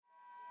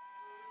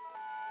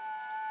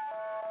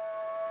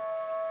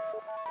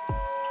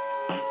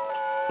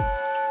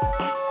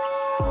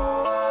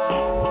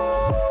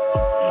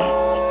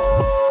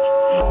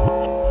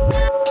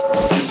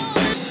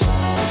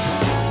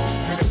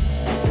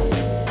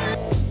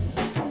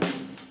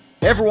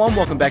Hey everyone,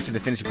 welcome back to the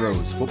Fantasy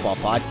Bros Football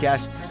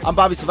Podcast. I'm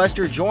Bobby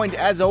Sylvester, joined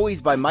as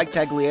always by Mike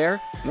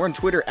Tagliere. We're on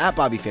Twitter at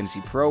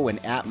BobbyFantasyPro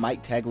and at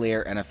Mike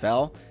Tagliere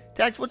NFL.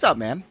 Tags, what's up,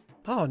 man?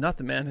 Oh,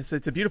 nothing, man.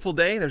 It's a beautiful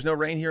day. There's no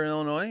rain here in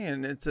Illinois,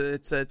 and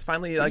it's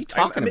finally What like. are you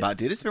talking about,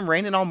 dude? It's been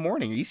raining all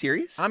morning. Are you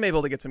serious? I'm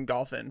able to get some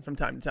golf in from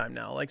time to time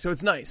now, so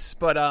it's nice.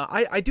 But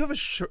I do have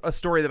a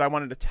story that I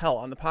wanted to tell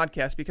on the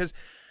podcast because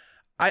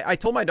I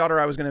told my daughter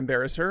I was going to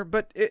embarrass her,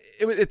 but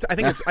I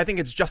think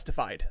it's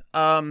justified.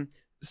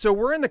 So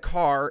we're in the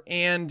car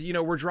and,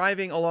 we're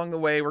driving along the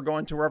way. We're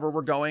going to wherever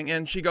we're going.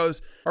 And she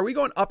goes, "Are we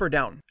going up or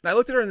down?" And I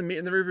looked at her in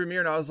the rearview mirror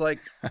and I was like,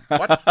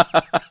 "What?"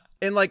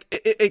 And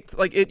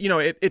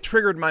it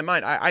triggered my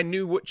mind. I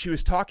knew what she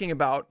was talking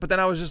about, but then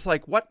I was just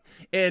like, "What?"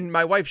 And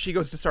my wife, she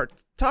goes to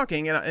start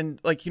talking and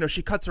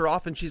she cuts her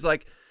off and she's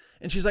like,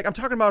 "I'm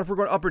talking about if we're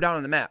going up or down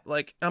on the map."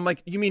 And I'm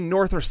like, "You mean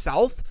north or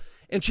south?"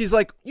 And she's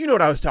like, "You know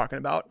what I was talking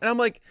about." And I'm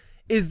like,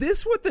 is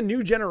this what the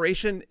new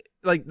generation,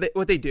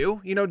 what they do?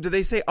 Do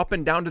they say up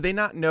and down? Do they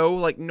not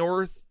know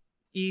north,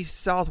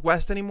 east, south,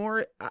 west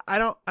anymore? I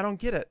don't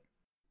get it.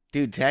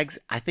 Dude, Tags,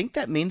 I think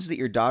that means that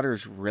your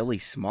daughter's really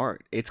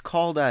smart. It's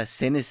called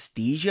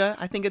synesthesia,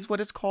 I think is what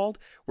it's called,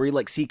 where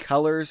you see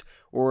colors,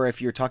 or if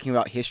you're talking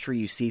about history,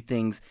 you see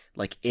things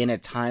in a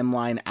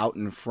timeline out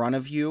in front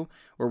of you,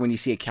 or when you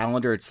see a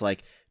calendar, it's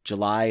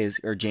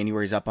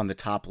January is up on the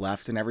top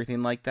left and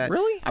everything like that.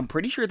 Really? I'm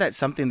pretty sure that's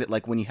something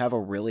that when you have a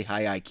really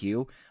high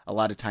IQ, a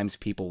lot of times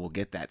people will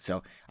get that.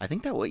 So I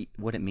think that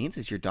what it means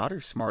is your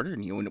daughter's smarter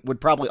than you and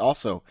would probably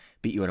also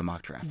beat you at a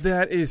mock draft.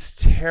 That is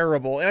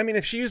terrible. And I mean,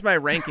 if she used my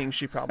rankings,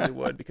 she probably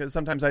would, because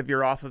sometimes I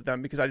veer off of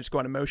them because I just go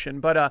on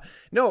emotion. But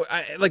no,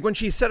 when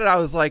she said it, I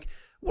was like,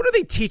 what are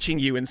they teaching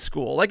you in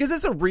school? Is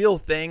this a real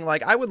thing?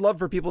 I would love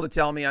for people to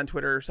tell me on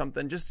Twitter or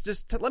something.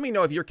 Just to let me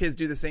know if your kids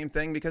do the same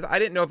thing, because I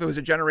didn't know if it was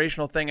a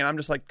generational thing and I'm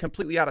just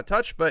completely out of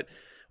touch. But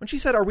when she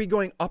said, "Are we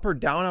going up or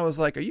down?" I was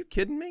like, "Are you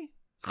kidding me?"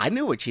 I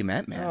knew what she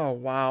meant, man. Oh,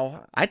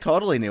 wow. I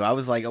totally knew. I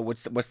was like, "Oh,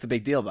 what's the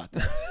big deal about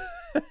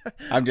that?"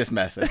 I'm just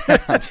messing.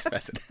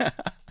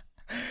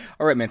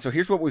 All right, man. So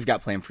here's what we've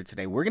got planned for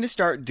today. We're going to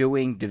start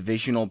doing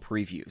divisional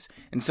previews.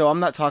 And so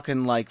I'm not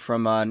talking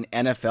from an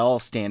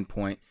NFL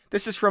standpoint.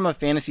 This is from a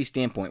fantasy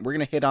standpoint. We're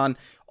going to hit on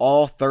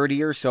all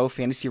 30 or so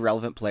fantasy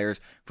relevant players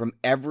from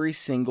every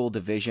single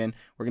division.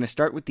 We're going to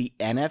start with the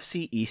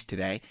NFC East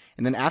today.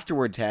 And then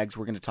afterward, Tags,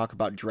 we're going to talk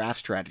about draft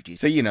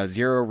strategies. So,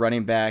 zero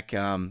running back,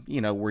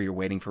 where you're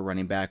waiting for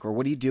running back, or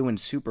what do you do in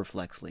super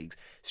flex leagues,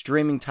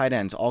 streaming tight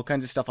ends, all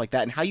kinds of stuff like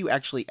that, and how you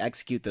actually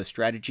execute those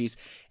strategies.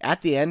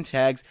 At the end,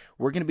 Tags,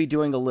 we're going to be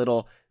doing a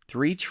little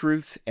 3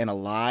 truths and a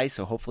lie,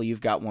 so hopefully you've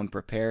got one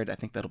prepared. I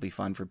think that'll be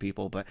fun for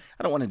people, but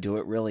I don't want to do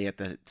it really at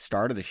the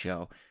start of the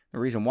show. The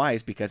reason why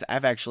is because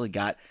I've actually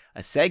got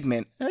a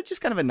segment, just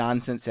kind of a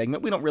nonsense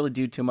segment. We don't really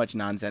do too much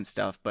nonsense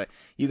stuff, but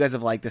you guys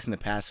have liked this in the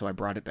past, so I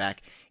brought it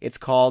back. It's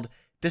called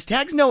Does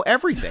Tags Know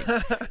Everything?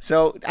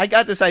 So I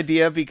got this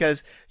idea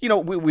because,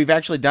 we've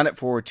actually done it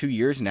for 2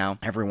 years now,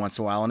 every once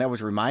in a while. And I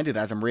was reminded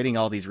as I'm reading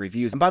all these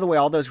reviews. And by the way,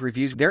 all those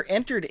reviews, they're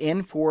entered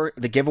in for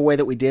the giveaway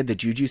that we did, the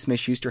Juju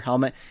Smith-Schuster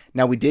helmet.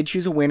 Now, we did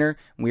choose a winner.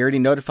 We already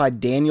notified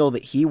Daniel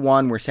that he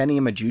won. We're sending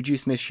him a Juju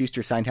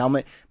Smith-Schuster signed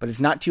helmet, but it's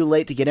not too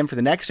late to get in for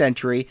the next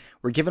entry.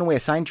 We're giving away a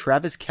signed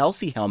Travis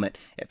Kelce helmet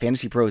at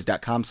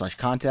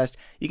fantasypros.com/contest.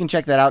 You can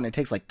check that out, and it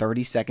takes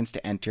 30 seconds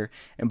to enter.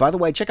 And by the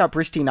way, check out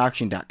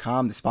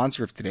pristineauction.com, the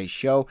sponsor of today's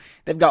show.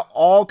 They've got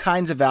all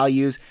kinds of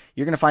values.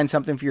 You're going to find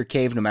something for your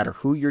cave no matter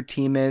who your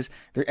team is.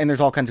 And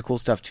there's all kinds of cool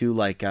stuff too,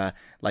 like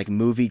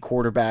movie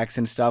quarterbacks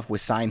and stuff with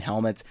signed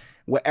helmets.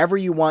 Whatever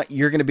you want,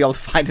 you're going to be able to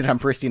find it on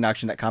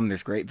pristineauction.com.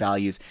 There's great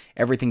values.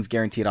 Everything's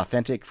guaranteed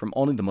authentic from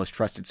only the most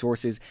trusted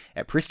sources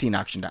at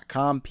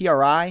pristineauction.com.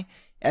 PRISTINE.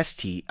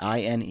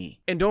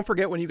 And don't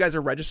forget, when you guys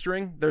are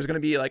registering, there's going to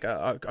be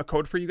a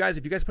code for you guys.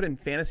 If you guys put in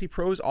Fantasy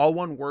Pros, all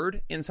one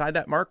word, inside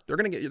that mark, they're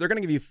going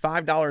to give you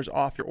 $5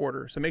 off your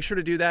order. So make sure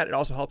to do that. It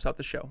also helps out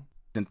the show.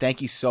 And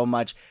thank you so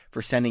much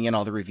for sending in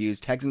all the reviews.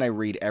 Tags and I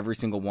read every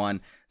single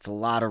one. It's a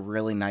lot of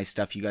really nice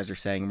stuff you guys are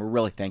saying, and we're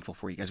really thankful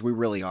for you guys. We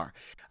really are.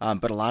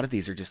 But a lot of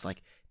these are just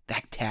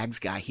that Tags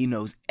guy, he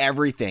knows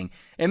everything.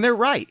 And they're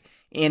right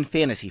in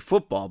fantasy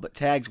football. But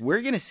Tags, we're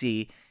going to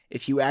see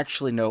if you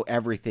actually know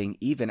everything,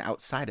 even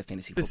outside of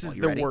fantasy football. This is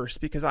the worst,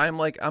 because I'm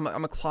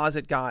a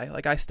closet guy.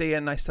 I stay in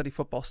and I study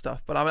football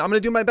stuff, but I'm going to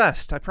do my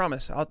best. I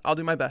promise. I'll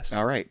do my best.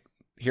 All right.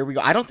 Here we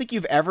go. I don't think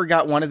you've ever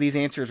got one of these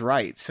answers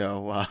right,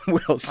 so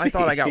we'll see. I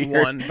thought I got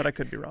one, but I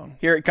could be wrong.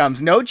 Here it comes.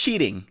 No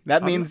cheating.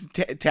 That means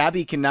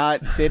Tabby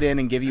cannot sit in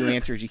and give you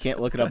answers. You can't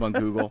look it up on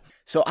Google.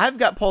 So I've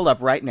got pulled up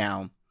right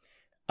now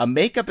a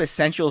makeup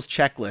essentials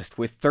checklist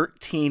with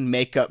 13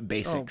 makeup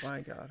basics. Oh,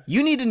 my God.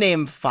 You need to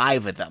name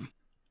 5 of them.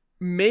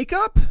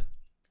 Makeup?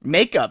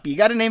 Makeup. You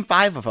got to name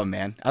 5 of them,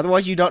 man.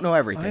 Otherwise, you don't know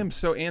everything. I am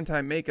so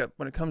anti-makeup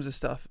when it comes to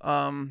stuff.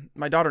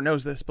 My daughter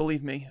knows this,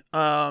 believe me.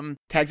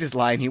 Tags his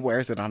line. He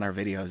wears it on our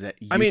videos at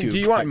YouTube. I mean, do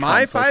you want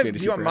my 5?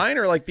 Do you want mine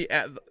or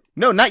the...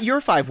 No, not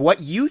your 5.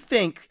 What you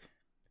think.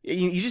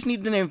 You just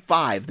need to name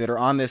 5 that are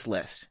on this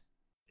list.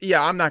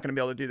 Yeah, I'm not going to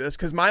be able to do this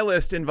because my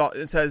list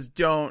it says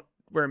don't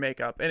wear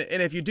makeup.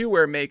 And if you do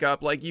wear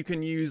makeup, like you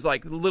can use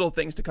like little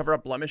things to cover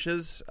up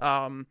blemishes.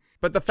 But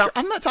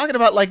I'm not talking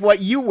about like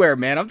what you wear,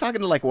 man. I'm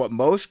talking to like what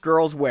most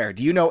girls wear.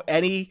 Do you know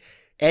any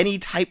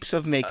types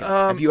of makeup?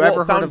 Have you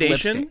ever heard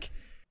foundation, of lipstick?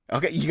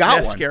 Okay, you got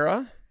mascara.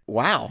 One.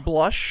 Wow.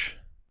 Blush.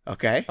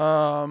 Okay.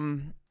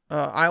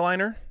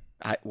 Eyeliner.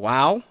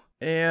 Wow.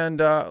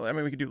 And I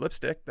mean, we could do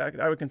lipstick. That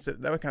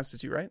would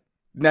constitute, right?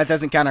 That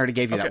doesn't count. I already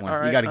gave you that one.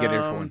 Right. You got to get a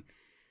different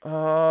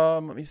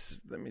one. Let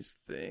me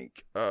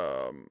think.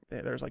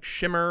 There's like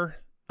shimmer.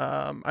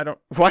 I don't.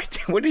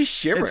 What is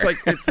shimmer?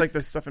 It's like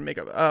the stuff in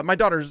makeup. My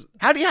daughter's.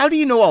 How do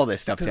you know all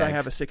this stuff? Because I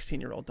have a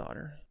 16-year-old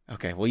daughter.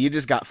 Okay, well, you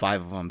just got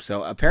 5 of them.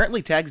 So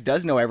apparently Tags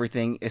does know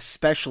everything,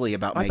 especially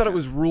about makeup. I thought it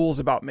was rules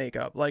about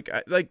makeup. Like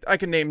I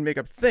can name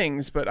makeup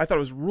things, but I thought it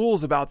was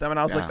rules about them. And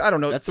I was like, I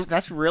don't know.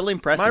 That's really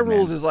impressive. My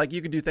rules is like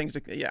you could do things to,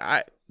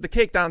 the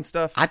cake down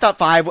stuff. I thought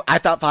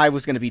 5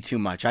 was going to be too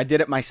much. I did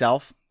it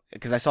myself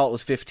because I saw it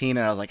was 15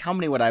 and I was like, how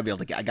many would I be able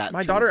to get? I got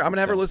my daughter. I'm going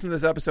to have her listen to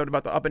this episode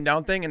about the up and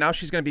down thing. And now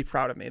she's going to be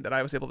proud of me that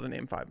I was able to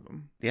name 5 of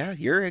them. Yeah,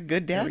 you're a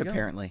good dad,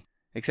 apparently.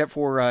 Except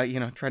for,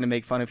 trying to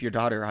make fun of your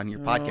daughter on your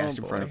podcast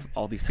in front of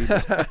all these people.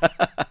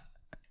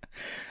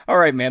 All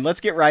right, man,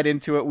 let's get right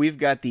into it. We've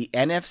got the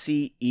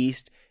NFC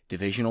East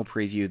divisional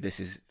preview. This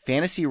is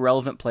fantasy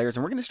relevant players,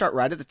 and we're going to start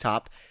right at the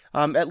top,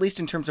 at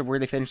least in terms of where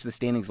they finished the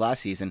standings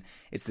last season.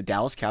 It's the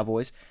Dallas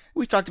Cowboys.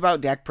 We've talked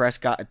about Dak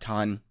Prescott a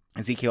ton,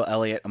 Ezekiel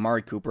Elliott,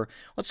 Amari Cooper.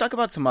 Let's talk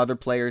about some other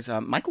players.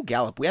 Michael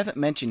Gallup, we haven't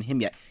mentioned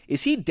him yet.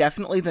 Is he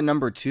definitely the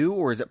number 2,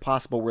 or is it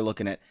possible we're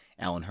looking at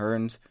Allen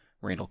Hurns,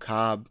 Randall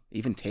Cobb,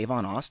 even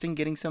Tavon Austin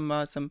getting some.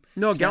 No,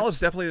 snaps? Gallup's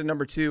definitely the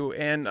number 2,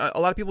 and a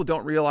lot of people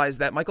don't realize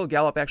that Michael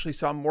Gallup actually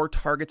saw more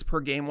targets per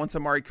game once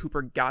Amari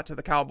Cooper got to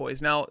the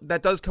Cowboys. Now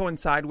that does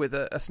coincide with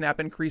a snap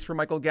increase for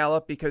Michael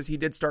Gallup because he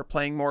did start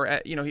playing more.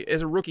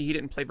 As a rookie, he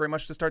didn't play very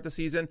much to start the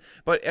season,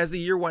 but as the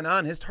year went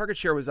on, his target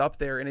share was up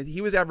there, and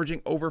he was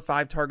averaging over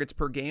 5 targets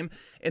per game,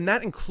 and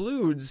that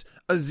includes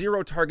a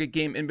 0 target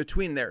game in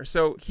between there.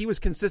 So he was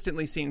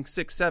consistently seeing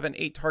 6, 7,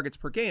 8 targets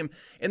per game,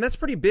 and that's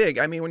pretty big.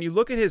 I mean, when you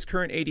look at his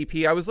current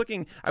ADP,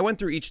 I went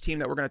through each team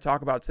that we're going to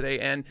talk about today,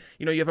 and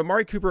you have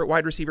Amari Cooper at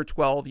wide receiver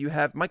 12, you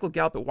have Michael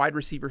Gallup at wide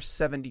receiver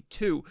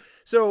 72.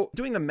 So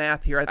doing the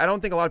math here, I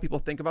don't think a lot of people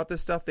think about this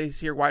stuff. They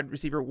hear wide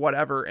receiver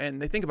whatever, and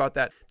they think about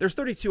that. There's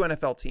 32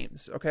 NFL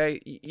teams, okay?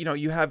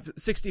 You have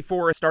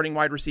 64 starting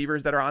wide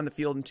receivers that are on the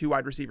field in 2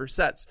 wide receiver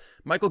sets.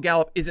 Michael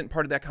Gallup isn't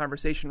part of that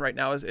conversation right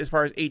now as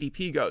far as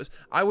ADP goes.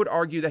 I would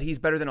argue that he's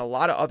better than a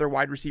lot of other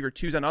wide receiver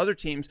 2s on other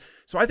teams.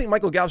 So I think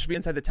Michael Gallup should be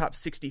inside the top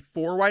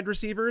 64 wide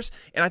receivers,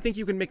 and I think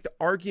you can make the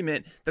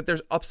argument that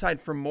there's upside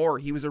for more.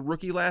 He was a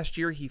rookie last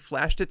year. He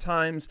flashed at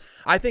times.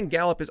 I think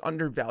Gallup is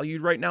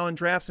undervalued right now in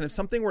drafts, and if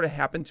something were to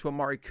happen to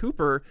Amari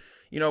Cooper,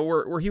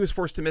 where he was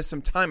forced to miss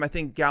some time, I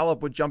think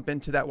Gallup would jump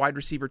into that wide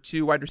receiver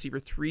 2, wide receiver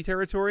 3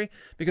 territory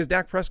because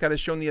Dak Prescott has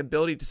shown the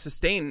ability to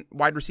sustain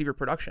wide receiver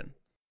production.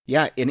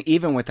 Yeah, and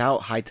even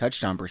without high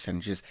touchdown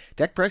percentages,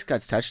 Dak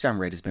Prescott's touchdown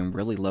rate has been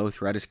really low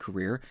throughout his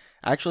career.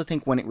 I actually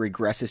think when it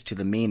regresses to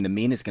the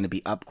mean is going to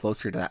be up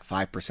closer to that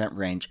 5%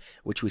 range,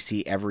 which we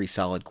see every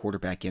solid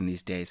quarterback in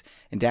these days.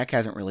 And Dak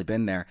hasn't really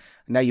been there.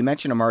 Now, you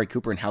mentioned Amari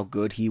Cooper and how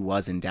good he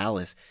was in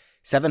Dallas.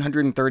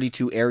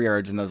 732 air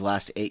yards in those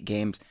last 8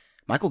 games.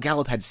 Michael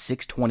Gallup had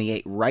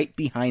 628 right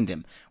behind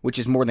him, which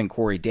is more than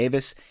Corey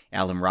Davis,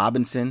 Allen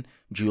Robinson,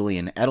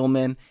 Julian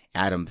Edelman,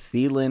 Adam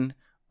Thielen,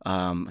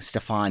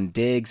 Stephon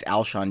Diggs,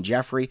 Alshon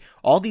Jeffrey,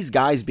 all these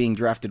guys being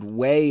drafted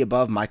way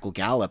above Michael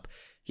Gallup.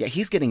 Yeah,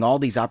 he's getting all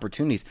these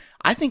opportunities.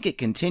 I think it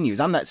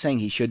continues. I'm not saying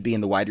he should be in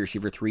the wide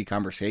receiver 3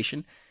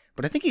 conversation,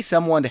 but I think he's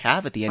someone to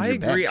have at the end of your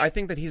bench. I agree. I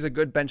think that he's a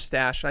good bench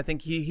stash, and I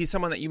think he's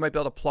someone that you might be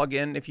able to plug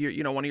in if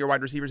one of your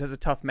wide receivers has a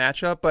tough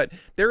matchup, but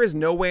there is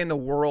no way in the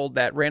world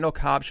that Randall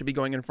Cobb should be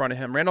going in front of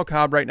him. Randall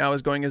Cobb right now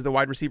is going as the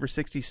wide receiver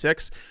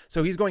 66,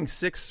 so he's going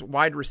 6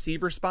 wide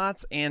receiver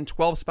spots and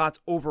 12 spots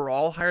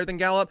overall higher than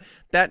Gallup.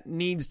 That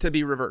needs to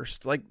be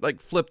reversed. Like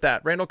flip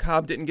that. Randall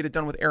Cobb didn't get it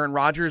done with Aaron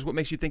Rodgers. What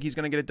makes you think he's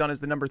going to get it done as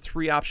the number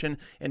 3 option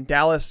in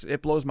Dallas?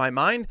 It blows my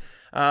mind.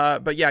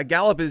 But yeah,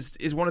 Gallup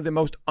is one of the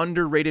most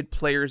underrated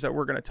players that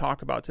we're going to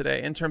talk about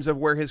today in terms of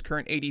where his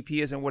current ADP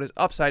is and what his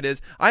upside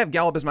is. I have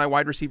Gallup as my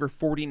wide receiver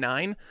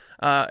 49,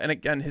 and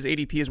again, his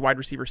ADP is wide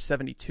receiver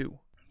 72.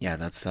 Yeah,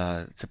 it's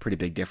a pretty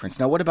big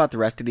difference. Now, what about the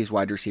rest of these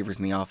wide receivers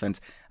in the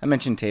offense? I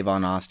mentioned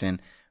Tavon Austin,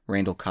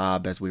 Randall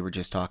Cobb, as we were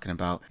just talking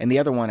about, and the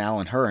other one,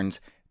 Allen Hurns.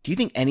 Do you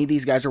think any of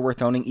these guys are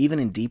worth owning, even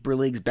in deeper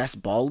leagues,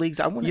 best ball leagues?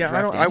 I wouldn't.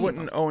 I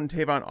wouldn't own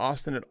Tavon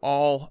Austin at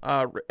all.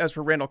 As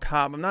for Randall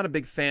Cobb, I'm not a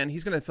big fan.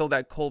 He's going to fill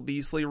that Cole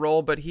Beasley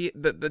role, but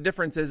the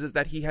difference is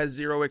that he has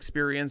 0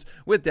 experience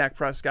with Dak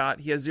Prescott.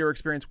 He has 0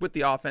 experience with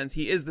the offense.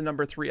 He is the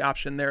number 3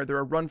 option there. They're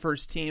a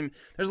run-first team.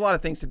 There's a lot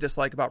of things to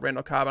dislike about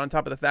Randall Cobb, on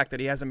top of the fact that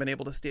he hasn't been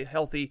able to stay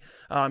healthy.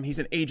 He's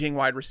an aging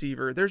wide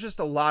receiver. There's just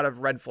a lot of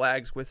red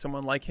flags with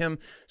someone like him,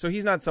 so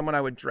he's not someone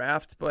I would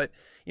draft. But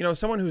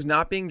someone who's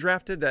not being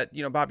drafted that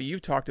Bobby,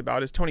 you've talked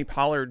about is Tony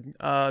Pollard.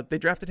 They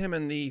drafted him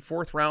in the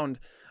 4th round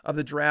of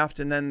the draft,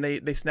 and then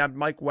they snapped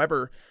Mike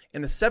Weber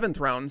in the 7th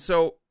round.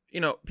 So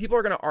people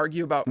are going to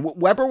argue about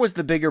Weber was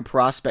the bigger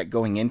prospect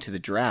going into the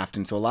draft,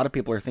 and so a lot of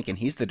people are thinking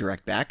he's the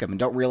direct backup and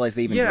don't realize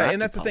they even drafted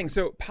and that's Pollard. the thing.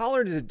 So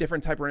Pollard is a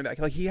different type of running back.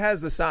 Like, he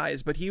has the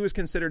size, but he was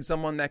considered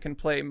someone that can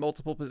play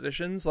multiple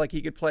positions. Like,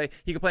 he could play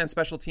on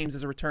special teams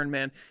as a return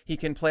man. He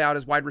can play out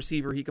as wide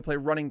receiver. He could play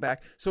running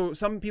back. So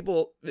some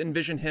people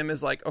envision him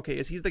as like, okay,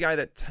 is he the guy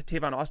that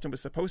Tavon Austin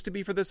was supposed to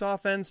be for this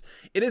offense?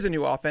 It is a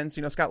new offense.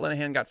 Scott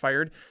Linehan got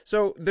fired.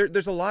 So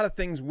there's a lot of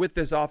things with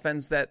this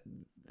offense that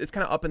it's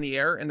kind of up in the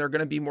air, and they're going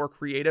to be more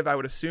creative, I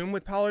would assume,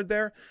 with Pollard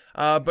there.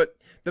 But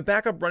the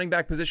backup running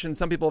back position,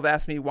 some people have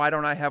asked me, why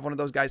don't I have one of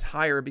those guys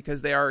higher?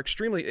 Because they are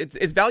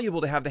it's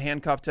valuable to have the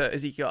handcuff to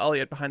Ezekiel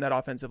Elliott behind that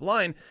offensive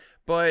line.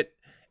 But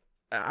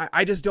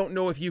I just don't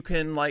know if you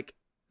can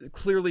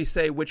clearly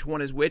say which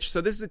one is which. So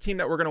this is a team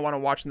that we're going to want to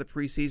watch in the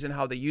preseason,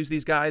 how they use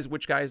these guys,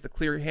 which guy is the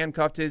clear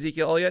handcuff to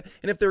Ezekiel Elliott.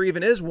 And if there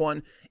even is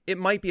one, it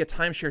might be a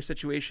timeshare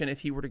situation if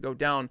he were to go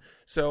down.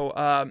 So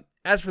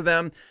as for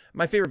them,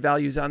 my favorite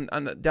values on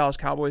the Dallas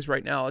Cowboys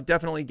right now,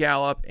 definitely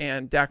Gallup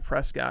and Dak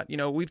Prescott.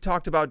 We've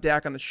talked about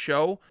Dak on the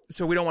show,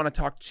 so we don't want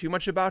to talk too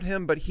much about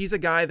him, but he's a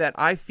guy that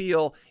I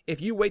feel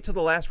if you wait till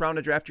the last round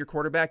to draft your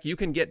quarterback, you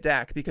can get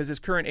Dak because his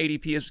current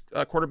ADP is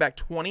quarterback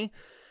 20.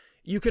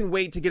 You can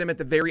wait to get him at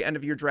the very end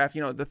of your draft,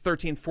 the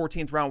 13th,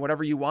 14th round,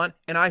 whatever you want.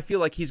 And I feel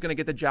like he's going to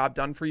get the job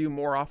done for you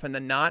more often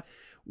than not.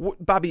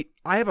 Bobby,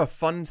 I have a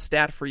fun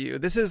stat for you.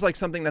 This is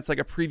something that's a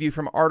preview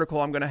from an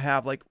article I'm going to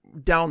have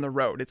down the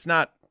road. It's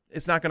not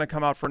going to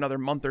come out for another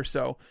month or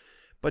so.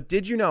 But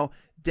did you know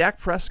Dak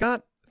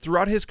Prescott,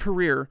 throughout his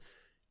career,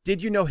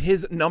 did you know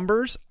his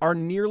numbers are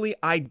nearly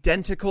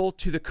identical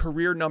to the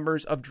career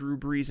numbers of Drew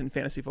Brees in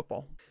fantasy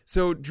football?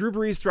 So Drew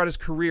Brees throughout his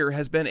career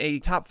has been a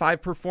top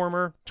 5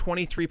 performer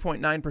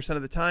 23.9%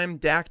 of the time.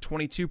 Dak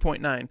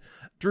 22.9%.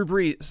 Drew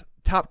Brees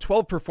top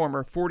 12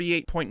 performer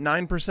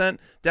 48.9%.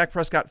 Dak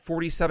Prescott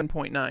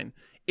 47.9%.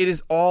 It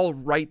is all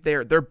right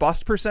there. Their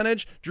bust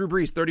percentage, Drew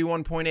Brees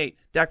 31.8%,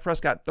 Dak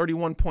Prescott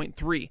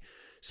 31.3%.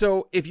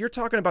 So if you're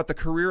talking about the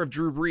career of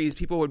Drew Brees,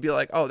 people would be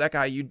like, oh, that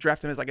guy, you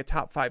draft him as a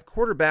top 5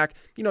 quarterback.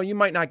 You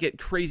might not get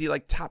crazy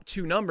top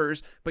 2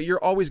 numbers, but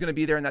you're always going to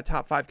be there in that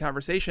top 5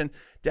 conversation.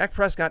 Dak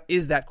Prescott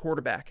is that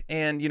quarterback.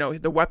 And,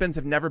 the weapons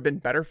have never been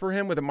better for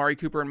him with Amari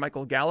Cooper and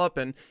Michael Gallup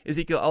and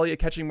Ezekiel Elliott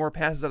catching more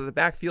passes out of the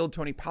backfield,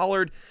 Tony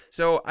Pollard.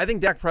 So I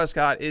think Dak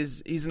Prescott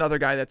he's another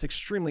guy that's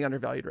extremely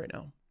undervalued right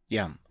now.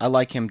 Yeah, I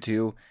like him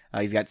too.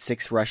 He's got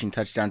 6 rushing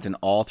touchdowns in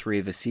all 3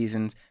 of his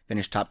seasons,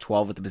 finished top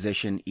 12 at the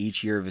position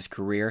each year of his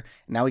career.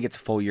 Now he gets a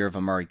full year of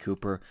Amari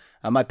Cooper.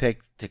 My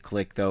pick to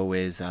click, though,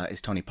 is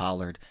Tony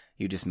Pollard.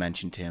 You just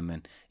mentioned him,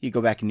 and you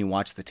go back and you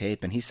watch the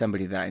tape, and he's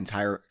somebody that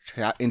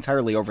I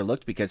entirely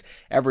overlooked because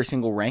every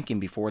single ranking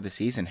before the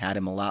season had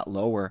him a lot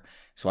lower,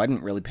 so I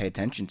didn't really pay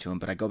attention to him.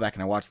 But I go back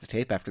and I watch the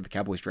tape after the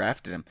Cowboys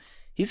drafted him.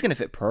 He's going to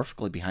fit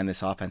perfectly behind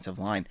this offensive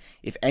line.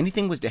 If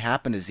anything was to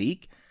happen to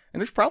Zeke, and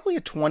there's probably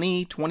a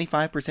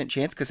 20-25%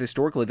 chance because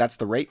historically that's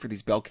the rate for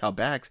these bell cow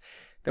backs,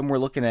 then we're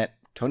looking at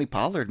Tony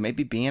Pollard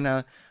maybe being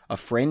a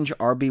fringe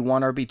RB1,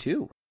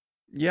 RB2.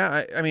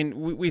 Yeah, I mean,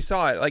 we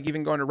saw it,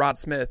 even going to Rod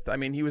Smith. I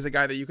mean, he was a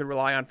guy that you could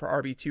rely on for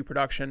RB2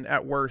 production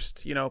at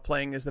worst,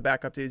 playing as the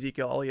backup to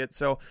Ezekiel Elliott.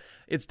 So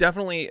it's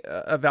definitely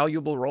a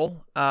valuable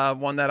role,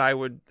 one that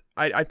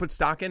I'd put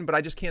stock in, but I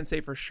just can't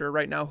say for sure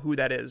right now who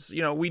that is.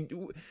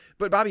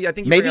 But Bobby, I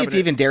think maybe it's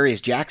even Derrius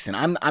Jackson.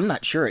 I'm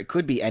not sure. It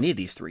could be any of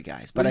these 3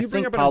 guys, but I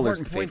think Pollard's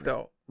the favorite.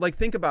 Though.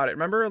 Think about it.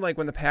 Remember,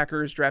 when the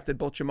Packers drafted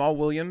both Jamal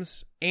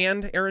Williams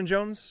and Aaron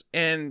Jones,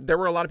 and there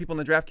were a lot of people in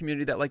the draft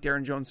community that liked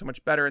Aaron Jones so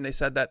much better, and they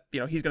said that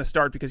he's going to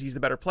start because he's the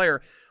better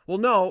player. Well,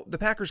 no, the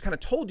Packers kind of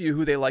told you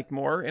who they liked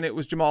more, and it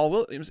was Jamal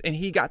Williams, and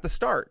he got the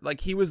start.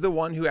 He was the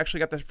one who actually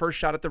got the first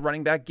shot at the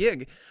running back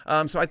gig.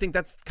 So I think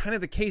that's kind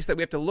of the case that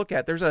we have to look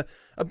at. There's a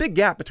big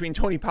gap between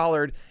Tony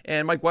Pollard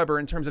and Mike Weber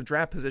in terms of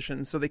draft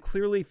positions, so they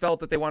clearly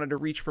felt that they wanted to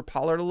reach for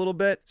Pollard a little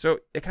bit. So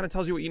it kind of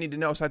tells you what you need to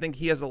know. So I think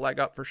he has the leg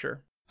up for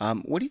sure.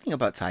 What do you think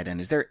about tight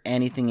end? Is there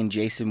anything in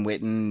Jason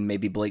Witten,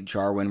 maybe Blake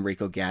Jarwin,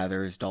 Rico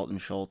Gathers, Dalton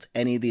Schultz,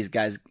 any of these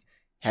guys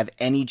have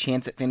any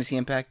chance at fantasy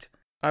impact?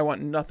 I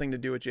want nothing to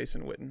do with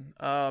Jason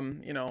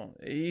Witten.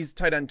 He's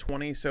tight end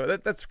 20, so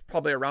that's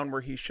probably around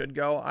where he should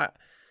go.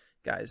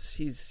 Guys,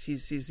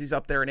 he's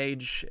up there in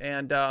age,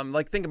 and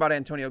think about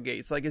Antonio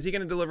Gates. Is he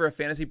going to deliver a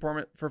fantasy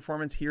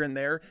performance here and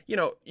there?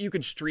 You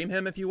could stream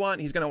him if you want.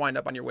 He's going to wind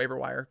up on your waiver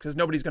wire because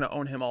nobody's going to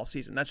own him all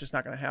season. That's just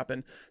not going to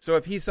happen. So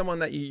if he's someone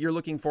that you're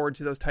looking forward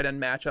to those tight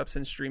end matchups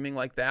and streaming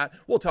like that,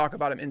 we'll talk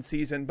about him in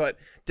season, but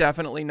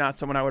definitely not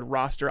someone I would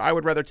roster. I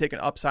would rather take an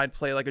upside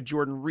play like a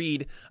Jordan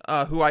Reed,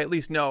 who I at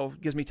least know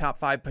gives me top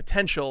 5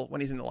 potential when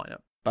he's in the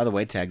lineup. By the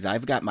way, Tags,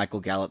 I've got Michael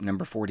Gallup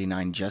number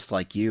 49 just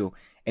like you.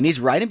 And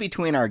he's right in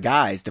between our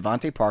guys,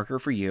 Devontae Parker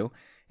for you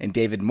and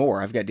David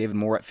Moore. I've got David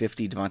Moore at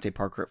 50, Devontae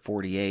Parker at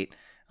 48.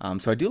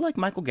 So I do like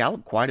Michael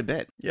Gallup quite a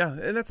bit. Yeah,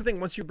 and that's the thing.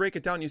 Once you break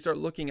it down, you start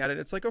looking at it.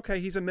 It's okay,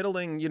 he's a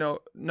middling,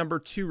 number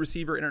 2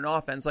 receiver in an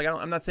offense.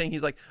 I'm not saying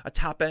he's a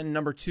top end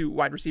number 2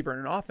 wide receiver in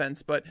an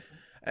offense, but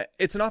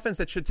It's an offense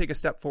that should take a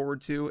step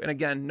forward too. And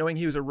again, knowing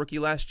he was a rookie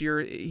last year,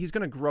 he's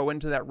going to grow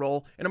into that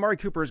role. And Amari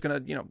Cooper is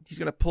going to, he's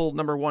going to pull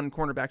number one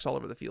cornerbacks all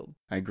over the field.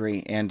 I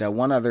agree. And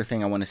one other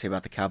thing I want to say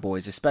about the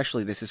Cowboys,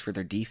 especially this is for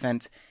their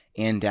defense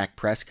and Dak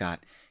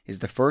Prescott, is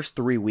the first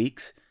 3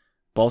 weeks,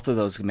 both of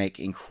those make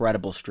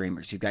incredible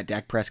streamers. You've got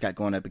Dak Prescott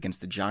going up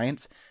against the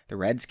Giants, the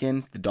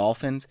Redskins, the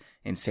Dolphins,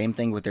 and same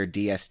thing with their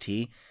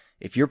DST.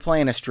 If you're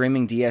playing a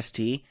streaming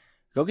DST,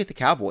 go get the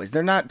Cowboys.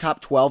 They're not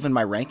top 12 in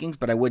my rankings,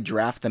 but I would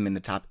draft them in the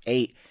top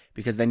 8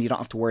 because then you don't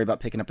have to worry about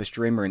picking up a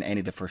streamer in any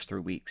of the first 3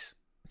 weeks.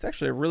 It's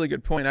actually a really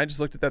good point. I just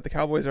looked at that. The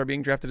Cowboys are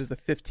being drafted as the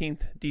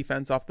 15th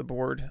defense off the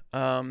board.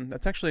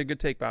 That's actually a good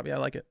take, Bobby. I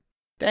like it.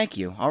 Thank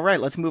you. All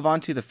right, let's move on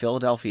to the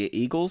Philadelphia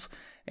Eagles.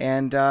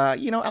 And,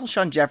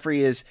 Alshon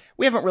Jeffrey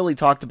we haven't really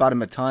talked about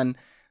him a ton.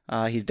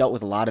 He's dealt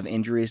with a lot of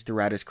injuries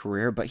throughout his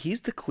career, but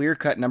he's the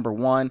clear-cut number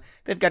one.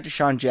 They've got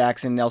Deshaun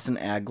Jackson, Nelson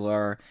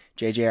Aguilar,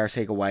 J.J.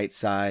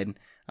 Arcega-Whiteside.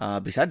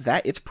 Besides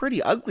that, it's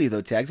pretty ugly,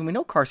 though, Tags. And we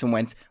know Carson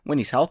Wentz, when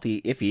he's healthy,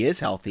 if he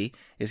is healthy,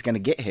 is going to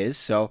get his.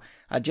 So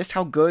just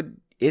how good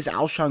is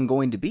Alshon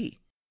going to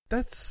be?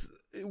 That's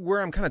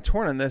where I'm kind of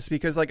torn on this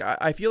because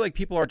I feel like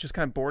people are just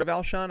kind of bored of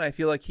Alshon. I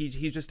feel like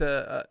he's just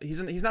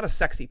he's not a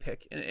sexy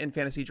pick in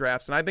fantasy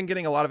drafts, and I've been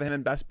getting a lot of him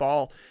in best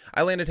ball.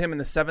 I landed him in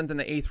the 7th and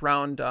the 8th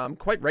round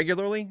quite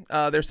regularly.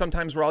 There's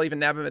sometimes where I'll even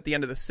nab him at the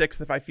end of the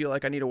 6th if I feel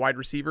like I need a wide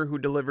receiver who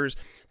delivers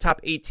top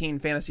 18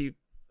 fantasy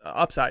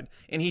upside,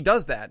 and he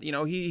does that.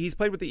 He's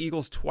played with the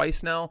Eagles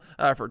twice now,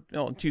 for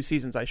 2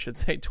 seasons, I should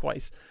say,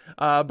 twice.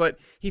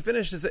 But he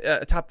finished as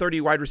a top 30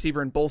 wide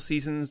receiver in both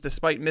seasons,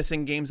 despite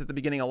missing games at the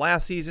beginning of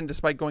last season,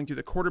 despite going through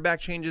the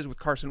quarterback changes with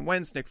Carson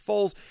Wentz, Nick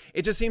Foles.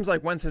 It just seems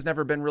like Wentz has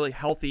never been really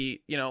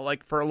healthy,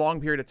 for a long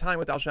period of time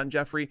with Alshon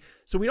Jeffrey.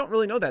 So we don't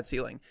really know that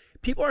ceiling.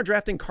 People are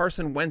drafting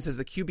Carson Wentz as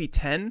the QB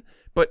 10,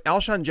 but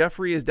Alshon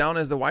Jeffrey is down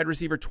as the wide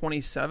receiver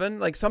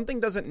 27.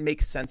 Something doesn't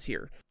make sense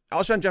here.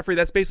 Alshon Jeffrey,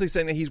 that's basically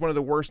saying that he's one of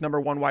the worst number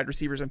one wide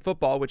receivers in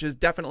football, which is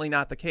definitely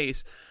not the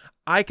case.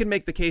 I can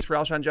make the case for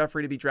Alshon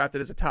Jeffrey to be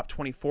drafted as a top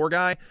 24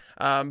 guy.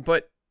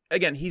 But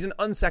again, he's an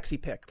unsexy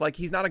pick.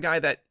 He's not a guy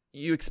that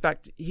you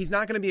expect. He's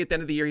not going to be at the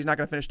end of the year. He's not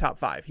going to finish top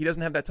 5. He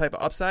doesn't have that type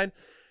of upside,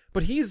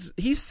 but he's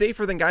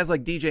safer than guys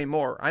like DJ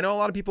Moore. I know a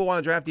lot of people want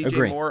to draft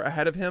DJ Moore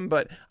ahead of him,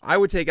 but I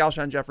would take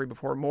Alshon Jeffrey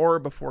before Moore,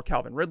 before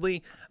Calvin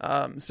Ridley.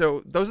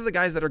 So those are the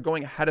guys that are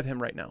going ahead of him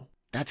right now.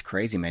 That's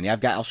crazy, man. Yeah, I've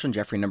got Alshon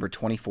Jeffrey number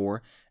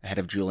 24 ahead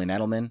of Julian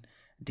Edelman,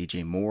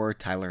 DJ Moore,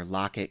 Tyler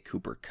Lockett,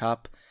 Cooper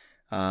Kupp.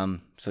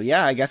 So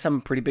yeah, I guess I'm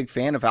a pretty big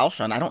fan of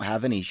Alshon. I don't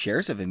have any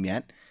shares of him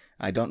yet.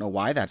 I don't know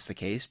why that's the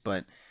case,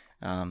 but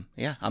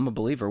yeah, I'm a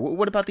believer.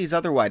 What about these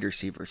other wide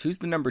receivers? Who's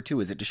the number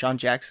 2? Is it Deshaun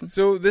Jackson?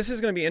 So this is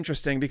going to be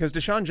interesting because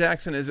Deshaun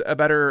Jackson is a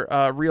better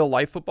real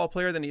life football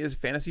player than he is a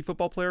fantasy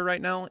football player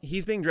right now.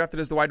 He's being drafted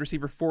as the wide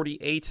receiver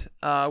 48,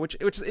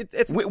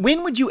 it's.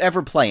 When would you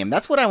ever play him?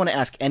 That's what I want to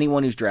ask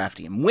anyone who's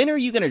drafting him. When are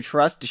you going to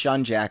trust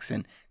Deshaun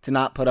Jackson to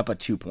not put up a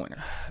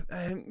 2-pointer?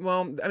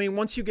 Well, I mean,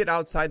 once you get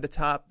outside the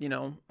top,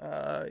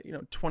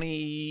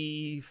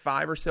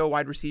 25 or so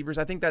wide receivers,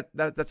 I think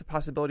that's a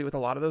possibility with a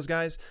lot of those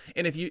guys.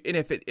 And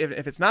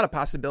if it's not a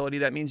possibility,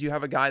 that means you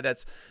have a guy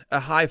that's a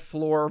high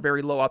floor,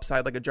 very low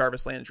upside, like a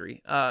Jarvis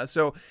Landry.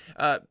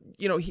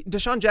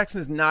 Deshaun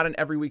Jackson is not an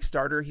every week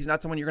starter. He's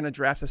not someone you're going to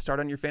draft to start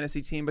on your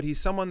fantasy team, but he's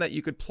someone that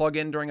you could plug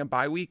in during a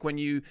bye week when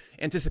you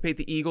anticipate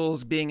the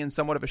Eagles being in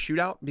somewhat of a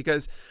shootout,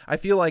 because I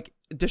feel like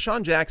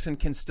Deshaun Jackson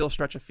can still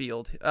stretch a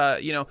field.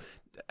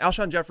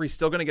 Alshon Jeffrey's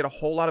still going to get a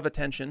whole lot of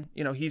attention.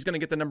 He's going to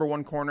get the number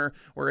one corner,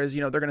 whereas,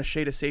 they're going to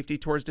shade a safety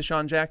towards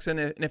Deshaun Jackson.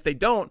 And if they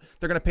don't,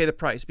 they're going to pay the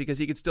price because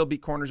he could still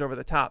beat corners over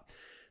the top.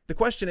 The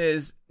question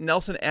is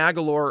Nelson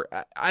Aguilar.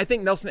 I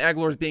think Nelson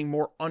Aguilar is being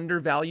more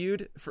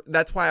undervalued.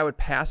 That's why I would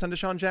pass on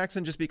Deshaun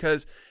Jackson, just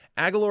because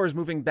Aguilar is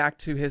moving back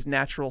to his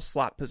natural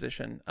slot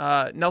position.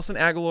 Nelson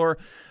Aguilar,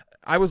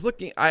 I was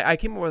looking, I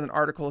came up with an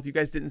article, if you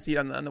guys didn't see it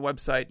on the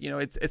website,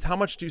 it's how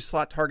much do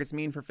slot targets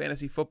mean for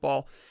fantasy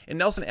football. And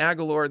Nelson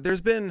Aguilar,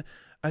 there's been,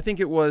 I think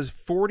it was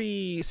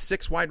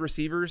 46 wide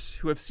receivers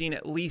who have seen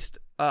at least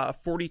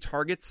 40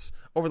 targets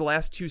over the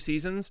last 2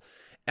 seasons.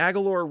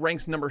 Aguilar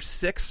ranks number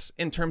 6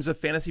 in terms of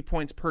fantasy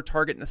points per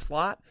target in the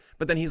slot,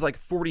 but then he's like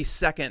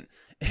 42nd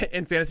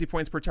in fantasy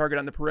points per target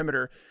on the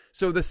perimeter.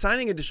 So the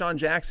signing of Deshaun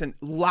Jackson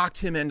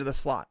locked him into the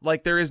slot.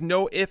 There is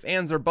no ifs,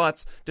 ands, or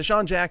buts.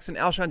 Deshaun Jackson,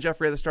 Alshon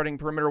Jeffrey are the starting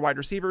perimeter wide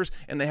receivers,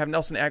 and they have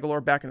Nelson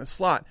Aguilar back in the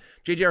slot.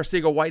 J.J.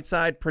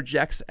 Arcega-Whiteside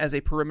projects as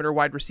a perimeter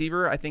wide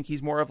receiver. I think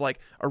he's more of like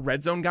a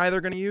red zone guy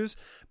they're going to use.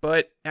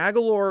 But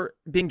Aguilar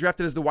being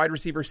drafted as the wide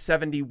receiver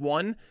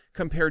 71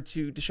 compared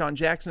to Deshaun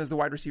Jackson as the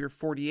wide receiver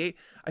 48.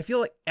 I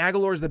feel like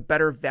Aguilar is the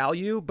better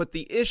value, but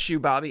the issue,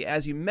 Bobby,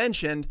 as you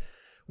mentioned,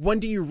 when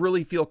do you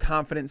really feel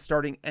confident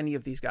starting any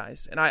of these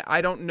guys? And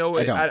I don't know.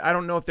 I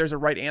don't know if there's a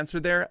right answer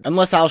there.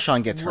 Unless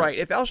Alshon gets hurt. Right.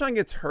 If Alshon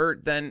gets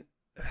hurt, then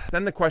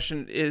the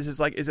question is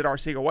it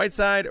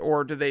Arcega-Whiteside,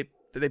 or do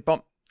they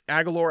bump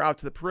Aguilar out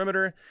to the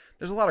perimeter.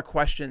 There's a lot of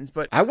questions,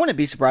 but I wouldn't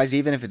be surprised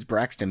even if it's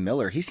Braxton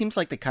Miller. He seems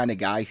like the kind of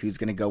guy who's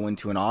going to go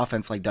into an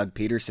offense like Doug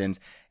Peterson's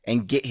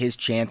and get his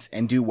chance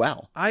and do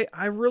well.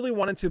 I really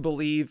wanted to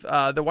believe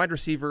the wide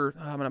receiver.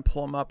 I'm going to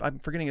pull him up. I'm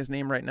forgetting his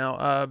name right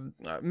now.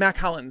 Mac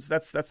Hollins.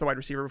 That's the wide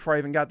receiver before I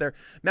even got there.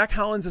 Mac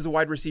Hollins is a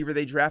wide receiver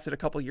they drafted a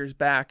couple years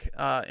back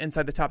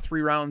inside the top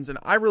 3 rounds. And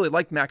I really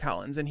liked Mac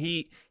Hollins. And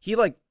he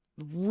like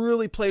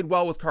really played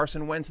well with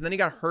Carson Wentz. And then he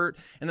got hurt.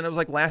 And then it was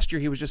like last year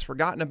he was just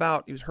forgotten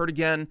about. He was hurt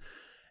again.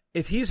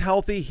 If he's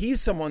healthy,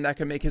 he's someone that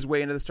can make his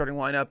way into the starting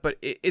lineup, but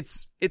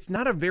it's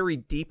not a very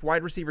deep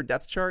wide receiver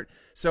depth chart.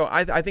 So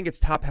I think it's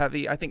top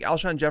heavy. I think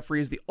Alshon Jeffrey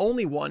is the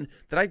only one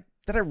that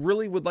I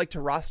really would like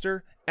to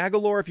roster.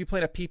 Aguilar, if you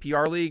play in a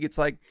PPR league, it's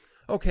like,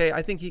 okay,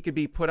 I think he could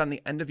be put on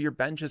the end of your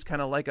bench as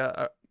kind of like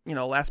a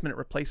last minute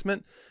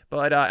replacement.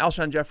 But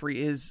Alshon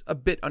Jeffrey is a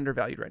bit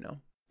undervalued right now.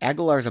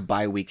 Aguilar's a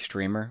bye week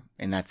streamer,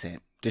 and that's it.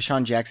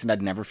 Deshaun Jackson,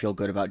 I'd never feel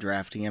good about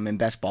drafting him. In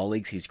best ball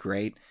leagues, he's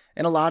great.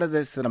 And a lot of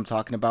this that I'm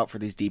talking about for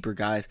these deeper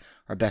guys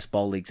are best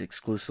ball leagues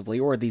exclusively,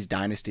 or these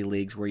dynasty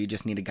leagues where you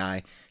just need a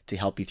guy to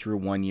help you through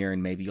 1 year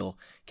and maybe you'll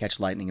catch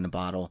lightning in a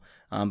bottle.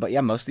 But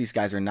yeah, most of these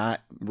guys are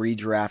not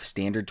redraft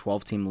standard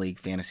 12-team league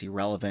fantasy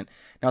relevant.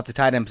 Now at the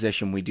tight end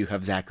position, we do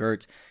have Zach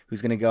Ertz,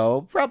 who's going to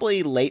go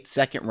probably late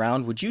second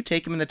round. Would you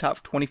take him in the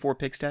top 24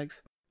 picks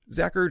tags?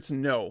 Zach Ertz,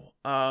 no.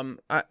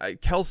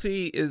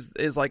 Kelsey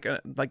is like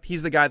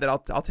he's the guy that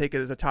I'll take it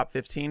as a top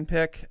 15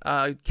 pick.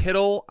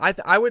 Kittle,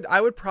 I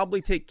would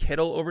probably take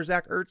Kittle over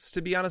Zach Ertz,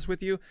 to be honest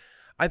with you.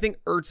 I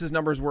think Ertz's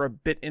numbers were a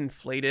bit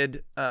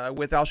inflated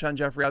with Alshon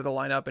Jeffrey out of the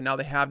lineup, and now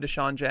they have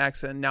Deshaun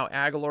Jackson. Now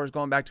Aguilar is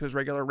going back to his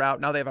regular route.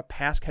 Now they have a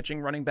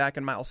pass-catching running back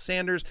in Miles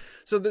Sanders.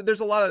 So there's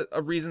a lot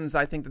of reasons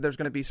I think that there's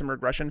going to be some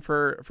regression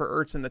for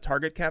Ertz in the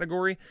target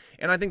category,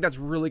 and I think that's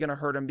really going to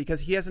hurt him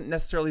because he hasn't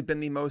necessarily been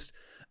the most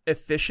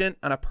efficient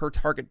on a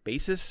per-target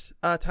basis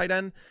tight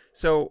end.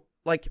 So,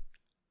 like,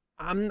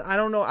 I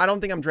don't know. I don't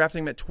think I'm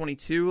drafting him at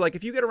 22. Like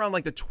if you get around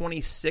like the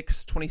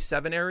 26,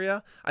 27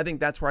 area, I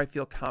think that's where I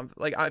feel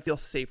I feel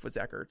safe with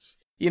Zach Ertz.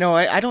 You know,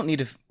 I don't need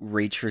to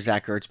reach for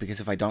Zach Ertz because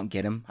if I don't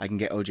get him, I can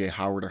get OJ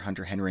Howard or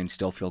Hunter Henry and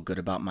still feel good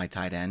about my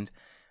tight end.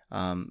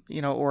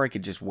 Or I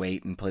could just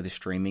wait and play the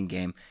streaming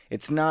game.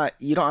 It's not,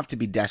 you don't have to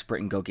be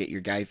desperate and go get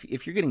your guy.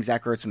 If you're getting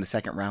Zach Ertz in the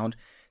second round,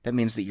 that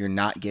means that you're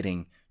not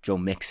getting Joe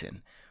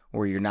Mixon.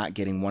 Or you're not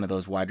getting one of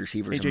those wide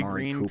receivers, AJ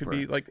Amari Green Cooper. Could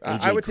be like,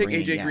 I would take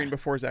AJ Green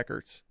before Zach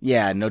Ertz.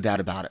 Yeah, no doubt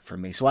about it for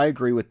me. So I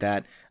agree with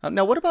that.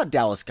 Now, what about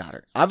Dallas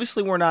Goedert?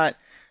 Obviously, we're not.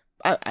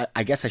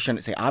 I guess I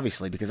shouldn't say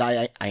obviously because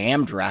I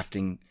am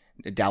drafting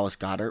Dallas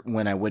Goedert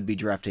when I would be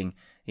drafting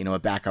a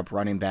backup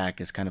running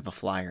back as kind of a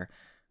flyer.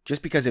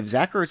 Just because if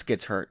Zach Ertz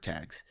gets hurt,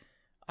 tags,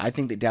 I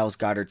think that Dallas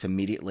Goedert's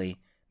immediately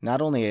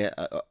not only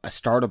a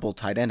startable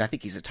tight end. I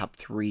think he's a top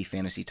 3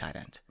 fantasy tight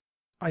end.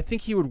 I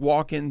think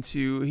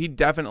he'd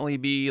definitely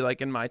be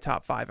like in my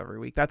top 5 every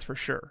week. That's for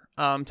sure.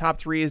 Top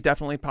 3 is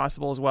definitely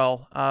possible as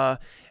well.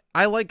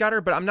 I like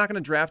Goddard, but I'm not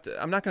going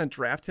to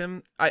draft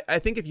him. I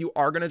think if you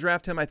are going to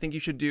draft him, I think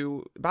you should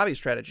do Bobby's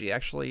strategy.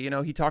 Actually,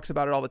 he talks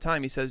about it all the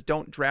time. He says,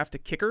 don't draft a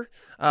kicker.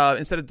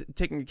 Instead of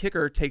taking a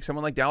kicker, take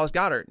someone like Dallas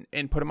Goedert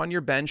and put him on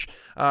your bench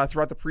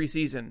throughout the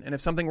preseason. And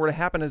if something were to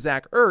happen to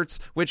Zach Ertz,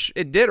 which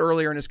it did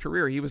earlier in his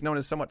career, he was known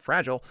as somewhat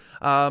fragile.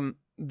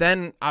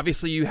 Then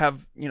obviously you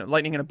have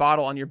lightning in a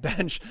bottle on your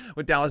bench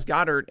with Dallas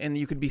Goedert, and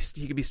he could be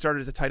started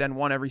as a tight end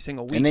 1 every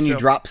single week. And then you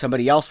drop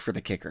somebody else for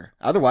the kicker.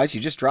 Otherwise,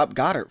 you just drop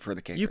Goedert for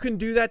the kicker. You can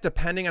do that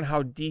depending on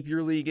how deep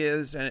your league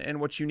is and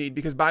what you need,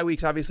 because bye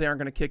weeks obviously aren't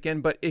going to kick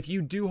in. But if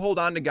you do hold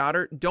on to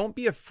Goedert, don't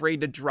be afraid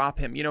to drop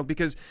him.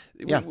 Because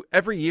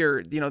every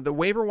year, the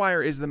waiver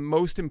wire is the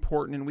most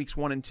important in weeks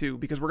 1 and 2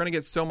 because we're going to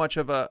get so much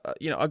of a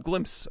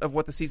glimpse of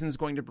what the season is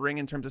going to bring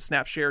in terms of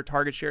snap share,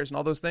 target shares, and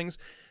all those things.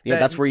 Yeah,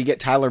 that's where you get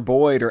Tyler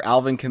Boyd or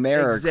Alvin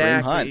Kamara or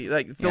Kareem Hunt.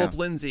 Like Philip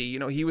Lindsay,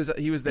 he was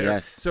there.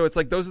 Yes. So it's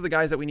like those are the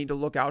guys that we need to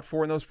look out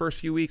for in those first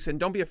few weeks, and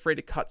don't be afraid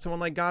to cut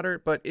someone like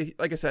Goddard. But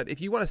like I said,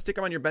 if you want to stick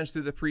him on your bench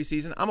through the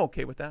preseason, I'm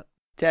okay with that.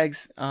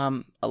 Tags,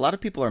 a lot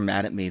of people are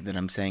mad at me that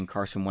I'm saying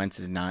Carson Wentz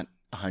is not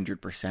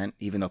 100%,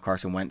 even though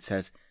Carson Wentz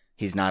says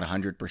he's not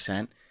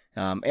 100%.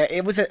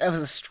 It was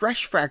a stress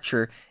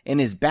fracture in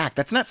his back.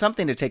 That's not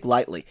something to take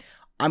lightly.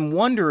 I'm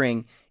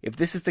wondering if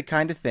this is the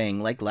kind of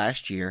thing like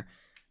last year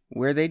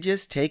where they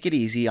just take it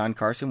easy on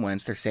Carson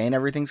Wentz. They're saying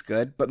everything's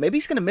good, but maybe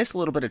he's going to miss a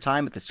little bit of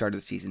time at the start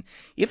of the season.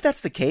 If that's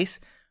the case,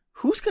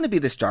 who's going to be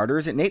the starter?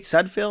 Is it Nate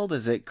Sudfeld?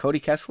 Is it Cody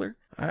Kessler?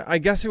 I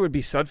guess it would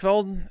be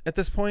Sudfeld at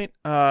this point.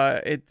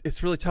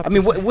 It's really tough.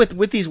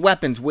 With these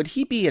weapons, would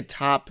he be a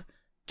top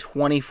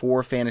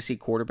 24 fantasy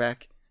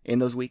quarterback in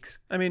those weeks?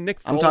 Nick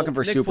Foles, I'm talking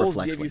for super Foles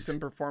flex gave you leagues. some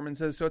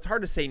performances, so it's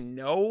hard to say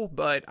no,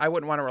 but I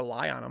wouldn't want to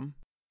rely on him.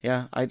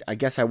 Yeah, I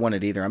guess I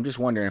wouldn't either. I'm just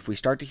wondering if we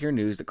start to hear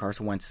news that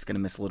Carson Wentz is going to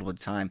miss a little bit of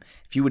time,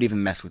 if you would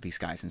even mess with these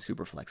guys in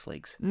Superflex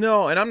leagues.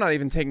 No, and I'm not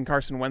even taking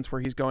Carson Wentz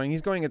where he's going.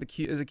 He's going as a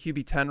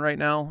QB 10 right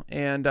now.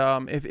 And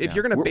if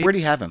you're going to where do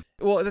you have him?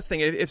 Well, this thing,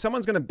 if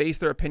someone's going to base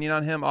their opinion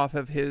on him off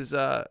of his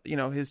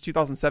his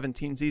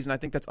 2017 season, I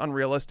think that's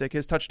unrealistic.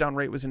 His touchdown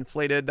rate was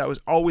inflated. That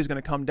was always going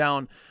to come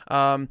down.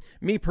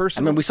 Me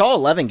personally, I mean, we saw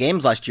 11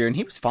 games last year and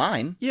he was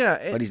fine. Yeah,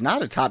 but he's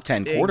not a top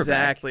 10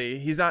 quarterback. Exactly.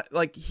 He's not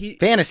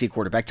fantasy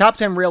quarterback. Top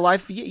 10 real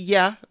life.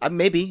 Yeah,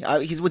 maybe.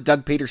 He's with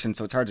Doug Peterson,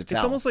 so it's hard to tell.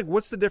 It's almost like,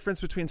 what's the difference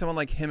between someone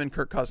like him and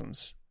Kirk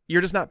Cousins?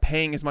 You're just not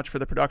paying as much for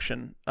the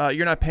production.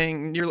 You're not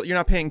paying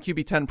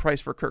QB 10 price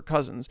for Kirk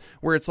Cousins,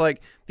 where it's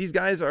like these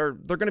guys they're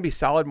going to be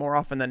solid more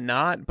often than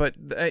not, but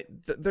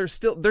they're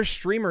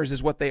streamers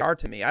is what they are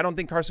to me. I don't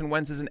think Carson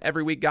Wentz is an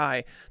every week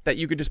guy that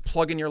you could just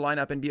plug in your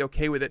lineup and be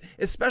okay with it,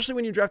 especially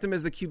when you draft him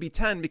as the QB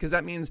 10, because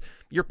that means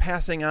you're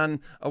passing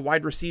on a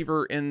wide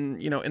receiver in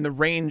the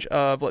range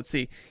of, let's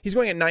see, he's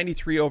going at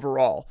 93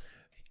 overall.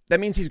 That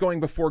means he's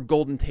going before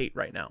Golden Tate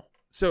right now.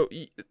 So,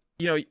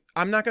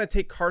 I'm not going to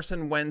take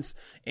Carson Wentz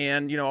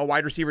and, a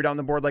wide receiver down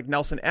the board like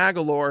Nelson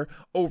Aguilar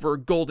over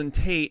Golden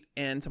Tate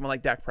and someone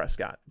like Dak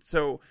Prescott.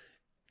 So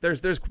there's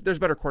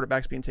better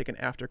quarterbacks being taken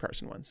after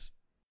Carson Wentz.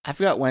 I've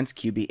got Wentz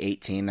QB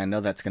 18. I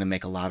know that's going to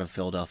make a lot of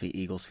Philadelphia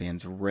Eagles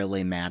fans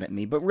really mad at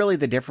me, but really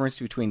the difference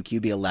between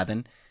QB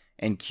 11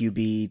 and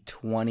QB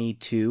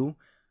 22,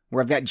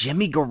 where I've got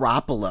Jimmy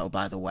Garoppolo,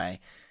 by the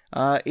way,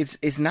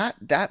 it's not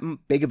that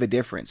big of a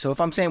difference. So if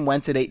I'm saying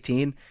Wentz at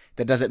 18,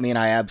 that doesn't mean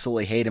I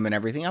absolutely hate him and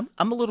everything.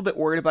 I'm a little bit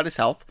worried about his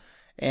health,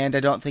 and I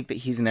don't think that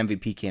he's an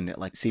MVP candidate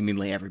like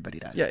seemingly everybody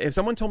does. Yeah, if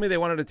someone told me they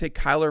wanted to take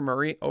Kyler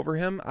Murray over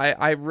him,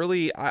 I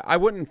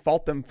wouldn't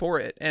fault them for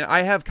it. And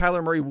I have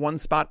Kyler Murray one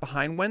spot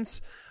behind Wentz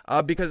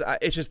because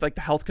it's just like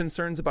the health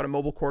concerns about a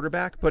mobile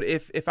quarterback. But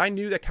if I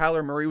knew that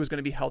Kyler Murray was going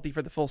to be healthy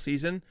for the full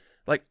season,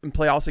 like and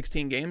play all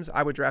 16 games,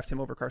 I would draft him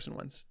over Carson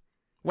Wentz.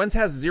 Wentz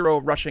has zero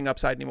rushing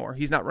upside anymore.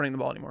 He's not running the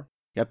ball anymore.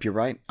 Yep, you're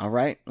right. All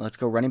right, let's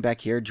go running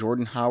back here.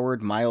 Jordan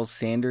Howard, Miles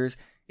Sanders.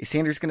 Is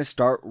Sanders going to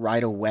start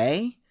right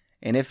away?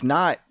 And if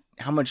not,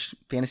 how much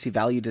fantasy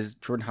value does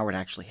Jordan Howard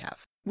actually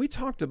have? We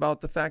talked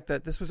about the fact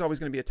that this was always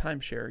going to be a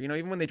timeshare.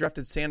 Even when they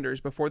drafted Sanders,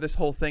 before this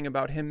whole thing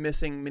about him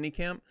missing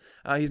minicamp,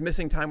 he's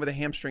missing time with a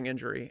hamstring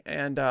injury.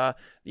 And,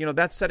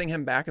 that's setting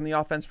him back in the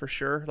offense for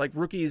sure. Like,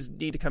 rookies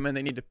need to come in.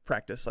 They need to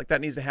practice. Like, that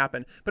needs to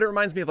happen. But it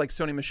reminds me of, like,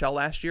 Sony Michel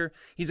last year.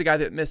 He's a guy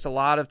that missed a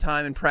lot of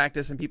time in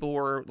practice, and people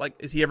were like,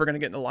 is he ever going to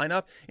get in the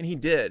lineup? And he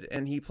did,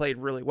 and he played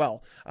really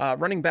well.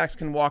 Running backs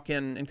can walk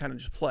in and kind of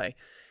just play.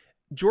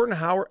 Jordan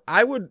Howard,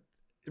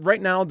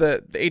 right now,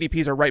 the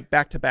ADPs are right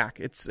back to back.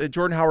 It's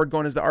Jordan Howard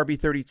going as the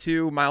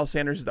RB32, Miles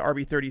Sanders is the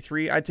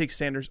RB33. I'd take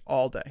Sanders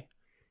all day.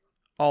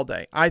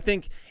 I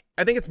think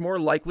it's more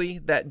likely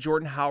that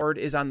Jordan Howard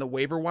is on the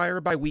waiver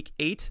wire by week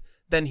 8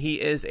 than he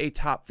is a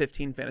top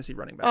 15 fantasy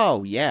running back.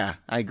 Oh, yeah,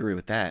 I agree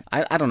with that.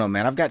 I don't know,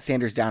 man. I've got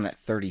Sanders down at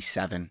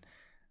 37.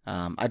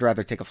 I'd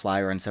rather take a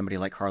flyer on somebody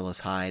like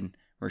Carlos Hyde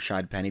or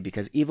Rashad Penny,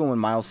 because even when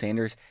Miles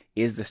Sanders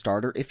is the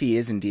starter, if he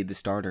is indeed the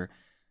starter,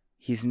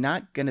 he's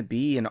not going to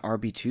be an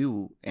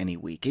RB2 any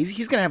week.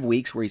 He's going to have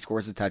weeks where he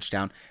scores a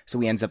touchdown, so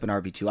he ends up an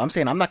RB2. I'm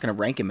saying I'm not going to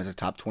rank him as a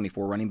top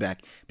 24 running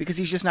back because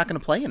he's just not going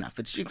to play enough.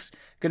 It's just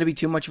going to be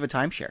too much of a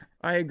timeshare.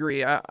 I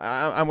agree.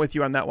 I'm with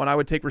you on that one. I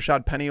would take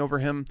Rashad Penny over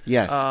him.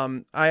 Yes.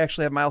 I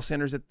actually have Miles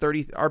Sanders at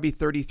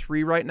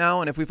RB33 right now,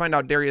 and if we find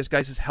out Derrius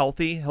Guice is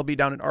healthy, he'll be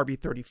down at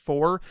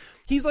RB34.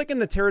 He's like in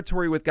the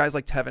territory with guys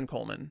like Tevin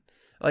Coleman.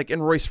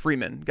 And Royce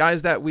Freeman,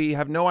 guys that we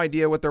have no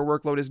idea what their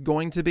workload is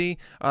going to be.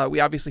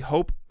 We obviously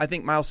hope. I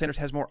think Miles Sanders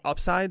has more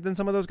upside than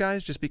some of those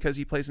guys just because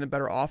he plays in a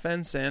better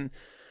offense. And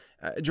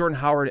Jordan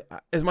Howard,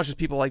 as much as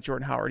people like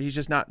Jordan Howard,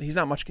 he's not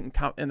much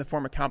in the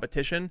form of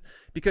competition,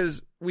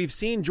 because we've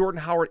seen Jordan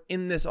Howard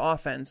in this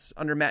offense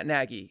under Matt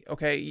Nagy.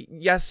 Okay.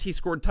 Yes, he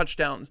scored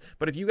touchdowns,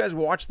 but if you guys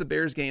watch the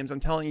Bears games, I'm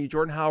telling you,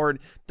 Jordan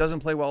Howard doesn't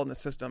play well in the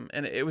system.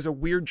 And it was a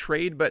weird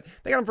trade, but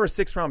they got him for a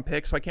 6th-round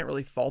pick, so I can't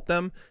really fault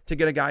them to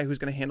get a guy who's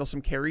going to handle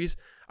some carries.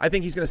 I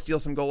think he's going to steal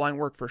some goal line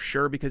work for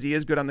sure because he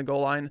is good on the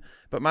goal line,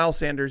 but Miles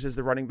Sanders is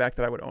the running back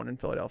that I would own in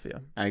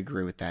Philadelphia. I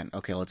agree with that.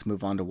 Okay, let's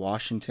move on to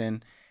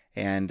Washington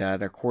and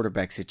their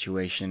quarterback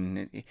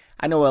situation.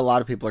 I know a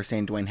lot of people are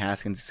saying Dwayne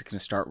Haskins is going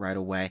to start right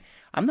away.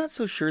 I'm not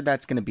so sure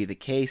that's going to be the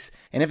case.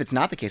 And if it's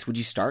not the case, would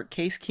you start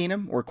Case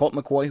Keenum or Colt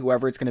McCoy,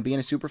 whoever it's going to be in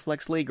a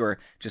Superflex league, or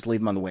just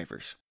leave them on the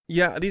waivers?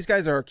 Yeah, these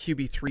guys are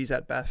QB3s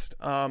at best,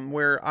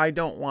 where I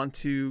don't want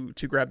to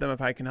grab them if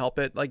I can help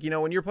it. Like,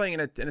 when you're playing in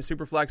a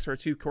Superflex or a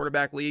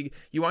 2-quarterback league,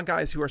 you want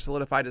guys who are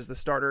solidified as the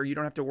starter. You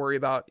don't have to worry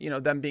about,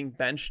 them being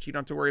benched. You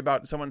don't have to worry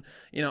about someone,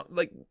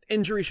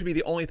 injury should be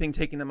the only thing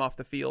taking them off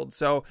the field.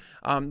 So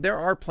there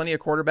are plenty of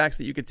quarterbacks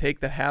that you could take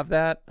that have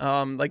that,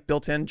 like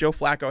built in. Joe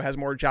Flacco has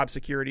more job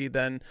security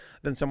than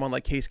someone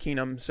like Case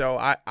Keenum. So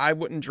I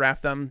wouldn't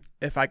draft them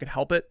if I could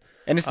help it.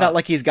 And it's not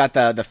like he's got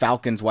the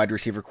Falcons wide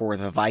receiver core or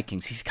the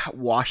Vikings. He's got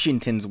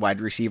Washington's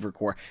wide receiver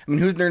core. I mean,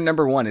 who's their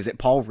number one? Is it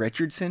Paul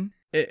Richardson?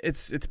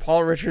 It's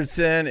Paul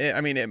Richardson.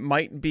 It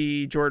might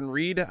be Jordan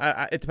Reed.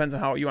 It depends on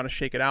how you want to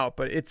shake it out,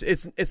 but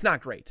it's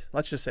not great.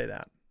 Let's just say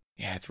that.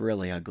 Yeah, it's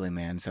really ugly,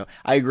 man. So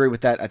I agree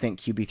with that. I think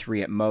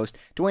QB3 at most.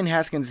 Dwayne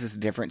Haskins is a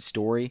different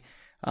story.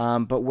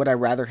 But would I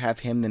rather have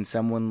him than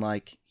someone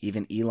like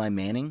even Eli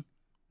Manning?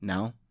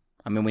 No.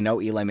 I mean, we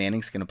know Eli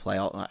Manning's going to play.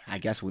 I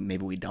guess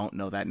maybe we don't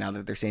know that now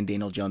that they're saying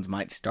Daniel Jones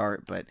might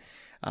start. But,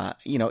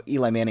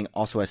 Eli Manning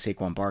also has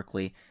Saquon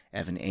Barkley,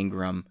 Evan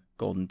Ingram,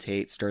 Golden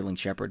Tate, Sterling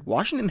Shepard.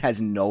 Washington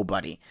has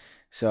nobody.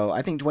 So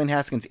I think Dwayne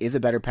Haskins is a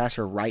better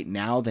passer right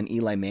now than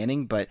Eli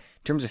Manning. But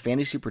in terms of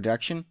fantasy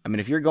production, I mean,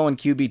 if you're going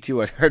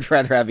QB2, I'd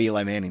rather have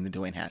Eli Manning than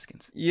Dwayne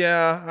Haskins.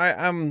 Yeah,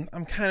 I'm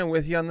kind of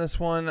with you on this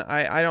one.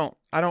 I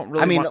don't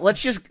really.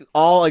 Let's just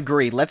all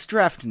agree. Let's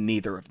draft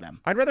neither of them.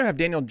 I'd rather have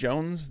Daniel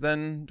Jones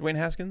than Dwayne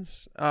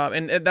Haskins,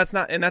 and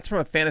that's from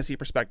a fantasy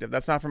perspective.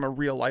 That's not from a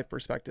real life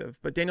perspective.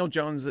 But Daniel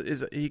Jones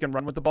he can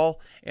run with the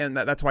ball, and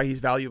that's why he's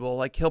valuable.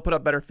 Like he'll put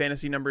up better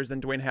fantasy numbers than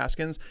Dwayne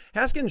Haskins.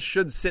 Haskins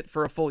should sit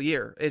for a full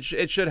year.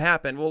 It should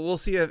happen. Well, we'll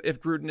see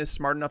if Gruden is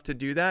smart enough to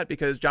do that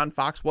because John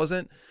Fox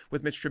wasn't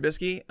with Mitch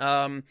Trubisky.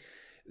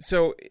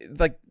 So,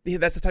 like,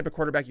 that's the type of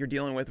quarterback you're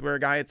dealing with where a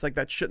guy, it's like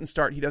that shouldn't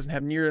start. He doesn't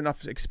have near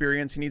enough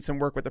experience. He needs some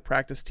work with the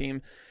practice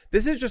team.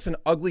 This is just an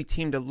ugly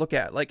team to look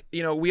at. Like,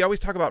 we always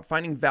talk about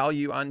finding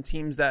value on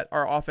teams that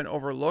are often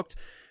overlooked.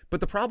 But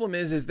the problem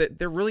is that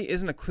there really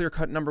isn't a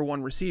clear-cut number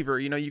one receiver.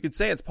 You could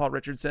say it's Paul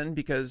Richardson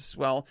because,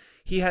 well,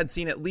 he had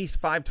seen at least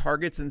 5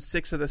 targets in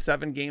 6 of the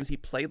 7 games he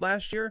played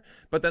last year,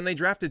 but then they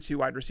drafted 2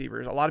 wide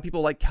receivers. A lot of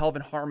people like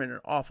Kelvin Harmon an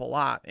awful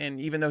lot,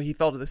 and even though he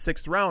fell to the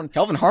 6th round...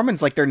 Kelvin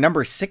Harmon's like their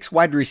number 6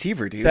 wide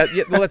receiver, dude. That's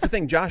the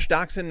thing. Josh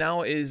Doxson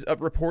now is,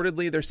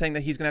 reportedly, they're saying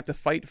that he's going to have to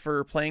fight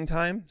for playing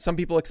time. Some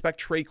people expect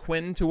Trey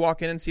Quinn to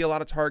walk in and see a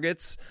lot of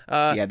targets.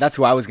 Yeah, that's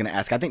who I was going to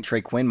ask. I think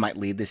Trey Quinn might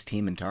lead this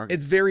team in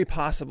targets. It's very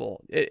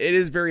possible. It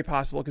is very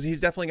possible because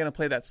he's definitely going to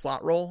play that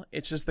slot role.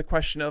 It's just the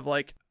question of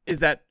like, is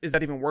that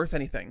even worth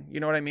anything? You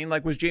know what I mean?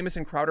 Like, was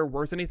Jamison Crowder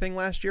worth anything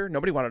last year?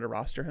 Nobody wanted to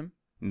roster him.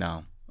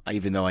 No,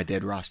 even though I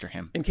did roster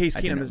him. In case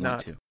Keenum is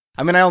not.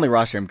 I mean, I only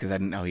rostered him because I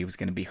didn't know he was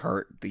going to be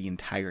hurt the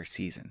entire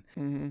season.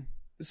 Mm-hmm.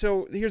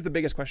 So here's the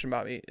biggest question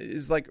about me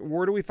is like,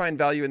 where do we find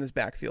value in this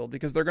backfield?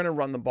 Because they're going to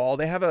run the ball.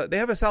 They have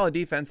a solid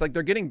defense. Like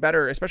they're getting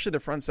better, especially the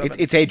front seven.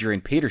 It's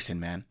Adrian Peterson,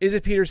 man. Is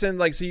it Peterson?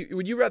 Like, so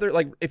would you rather,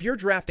 like, if you're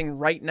drafting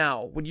right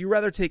now, would you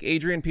rather take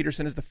Adrian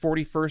Peterson as the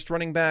 41st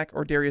running back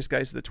or Derrius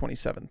Guice as the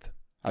 27th?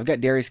 I've got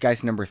Derrius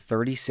Guice number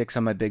 36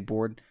 on my big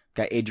board.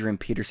 Got Adrian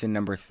Peterson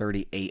number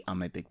 38 on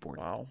my big board.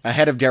 Wow.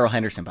 Ahead of Darrell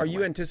Henderson, by the way. Are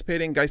you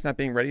anticipating Guice not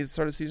being ready to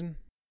start the season?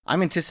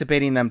 I'm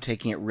anticipating them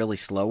taking it really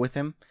slow with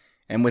him.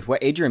 And with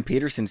what Adrian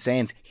Peterson's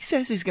saying, he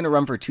says he's going to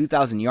run for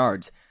 2,000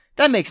 yards.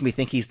 That makes me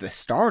think he's the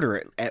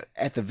starter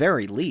at the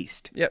very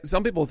least. Yeah,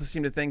 some people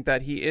seem to think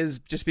that he is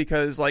just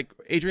because, like,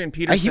 Adrian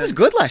Peterson... He was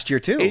good last year,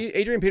 too.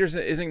 Adrian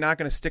Peterson isn't not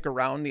going to stick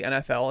around the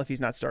NFL if he's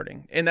not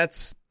starting. And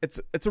it's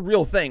a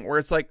real thing where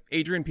it's like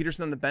Adrian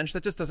Peterson on the bench.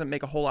 That just doesn't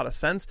make a whole lot of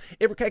sense.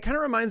 It kind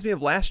of reminds me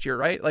of last year,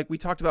 right? Like, we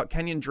talked about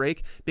Kenyon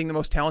Drake being the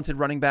most talented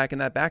running back in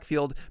that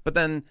backfield, but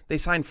then they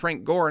signed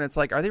Frank Gore, and it's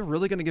like, are they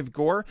really going to give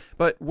Gore?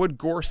 But would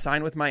Gore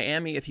sign with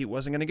Miami if he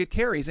wasn't going to get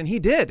carries? And he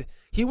did.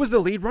 He was the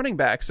lead running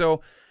back.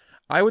 So...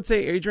 I would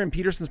say Adrian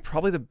Peterson's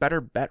probably the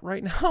better bet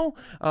right now.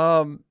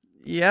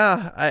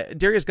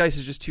 Derrius Guice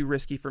is just too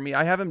risky for me.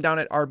 I have him down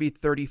at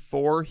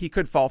RB34. He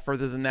could fall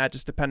further than that,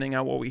 just depending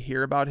on what we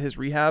hear about his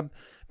rehab.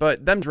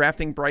 But them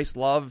drafting Bryce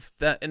Love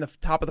in the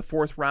top of the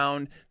 4th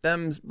round,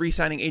 them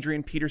re-signing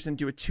Adrian Peterson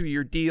to a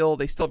 2-year deal.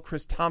 They still have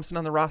Chris Thompson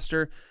on the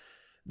roster.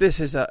 This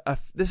is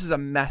a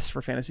mess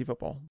for fantasy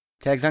football.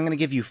 Tags, I'm going to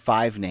give you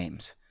 5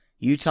 names.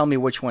 You tell me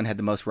which one had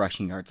the most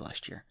rushing yards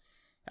last year.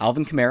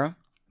 Alvin Kamara,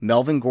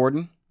 Melvin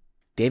Gordon,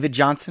 David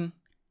Johnson,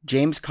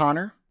 James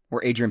Conner,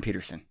 or Adrian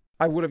Peterson?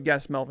 I would have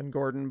guessed Melvin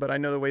Gordon, but I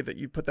know the way that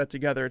you put that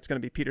together, it's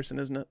going to be Peterson,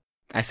 isn't it?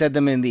 I said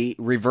them in the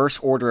reverse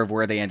order of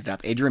where they ended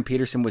up. Adrian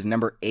Peterson was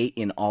number 8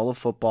 in all of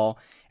football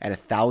at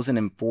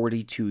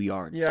 1,042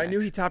 yards. Yeah, I knew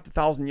he topped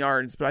 1,000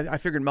 yards, but I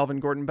figured Melvin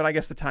Gordon, but I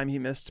guess the time he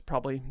missed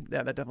probably,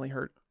 that definitely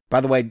hurt.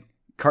 By the way,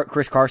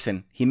 Chris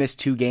Carson, he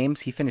missed 2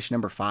 games. He finished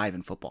number 5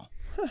 in football.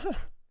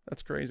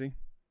 That's crazy.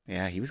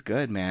 Yeah, he was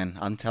good, man.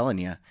 I'm telling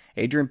you.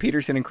 Adrian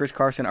Peterson and Chris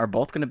Carson are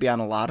both going to be on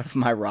a lot of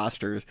my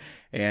rosters,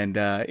 and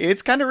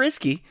it's kind of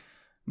risky,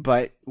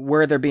 but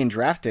where they're being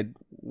drafted,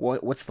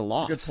 what's the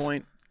loss? Good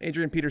point.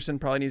 Adrian Peterson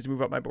probably needs to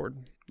move up my board.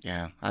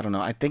 Yeah, I don't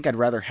know. I think I'd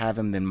rather have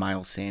him than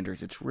Miles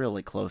Sanders. It's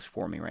really close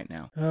for me right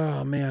now.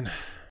 Oh, man.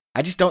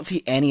 I just don't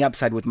see any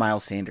upside with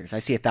Miles Sanders. I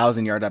see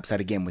 1,000-yard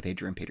upside again with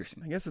Adrian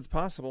Peterson. I guess it's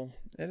possible.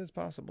 It is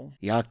possible.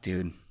 Yuck,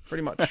 dude.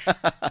 Pretty much.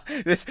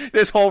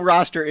 This whole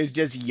roster is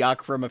just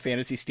yuck from a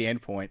fantasy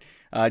standpoint.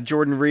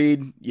 Jordan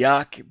Reed,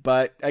 yuck,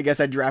 but I guess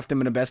I'd draft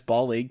him in a best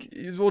ball league.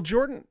 Well,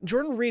 Jordan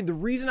Reed, the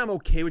reason I'm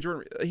okay with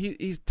Jordan,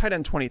 he's tight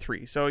end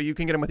 23, so you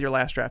can get him with your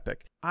last draft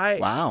pick.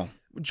 Wow.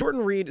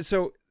 Jordan Reed,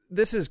 so...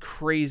 This is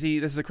crazy.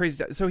 This is a crazy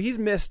stat. So he's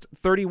missed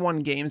 31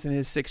 games in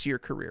his 6-year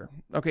career.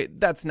 Okay,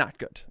 that's not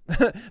good.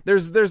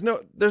 there's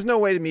no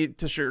way to me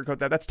to sugarcoat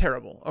that. That's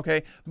terrible.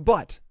 Okay,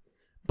 but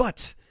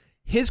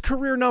his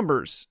career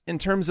numbers in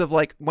terms of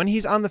like when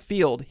he's on the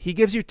field, he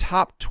gives you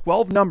top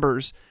 12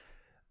 numbers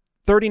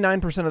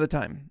 39% of the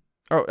time.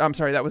 Oh, I'm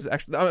sorry. That was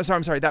actually,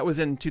 I'm sorry. That was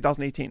in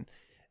 2018.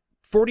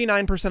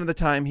 49% of the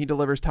time he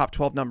delivers top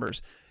 12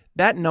 numbers.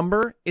 That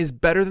number is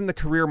better than the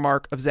career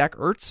mark of Zach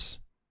Ertz,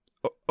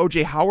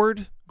 O.J.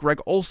 Howard, Greg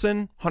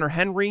Olsen, Hunter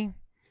Henry.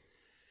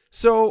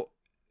 So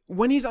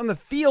when he's on the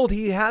field,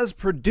 he has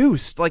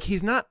produced. Like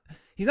he's not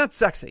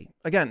sexy.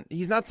 Again,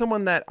 he's not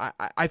someone that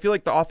I feel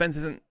like the offense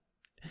isn't.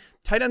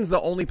 Tight end's the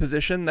only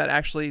position that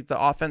actually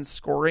the offense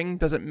scoring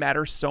doesn't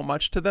matter so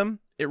much to them.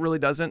 It really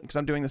doesn't, because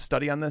I'm doing the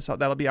study on this.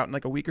 That'll be out in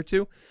like a week or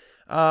two.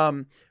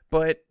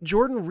 But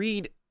Jordan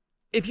Reed,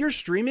 if you're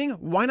streaming,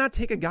 why not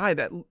take a guy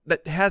that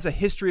has a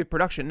history of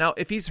production? Now,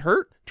 if he's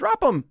hurt,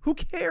 drop him. Who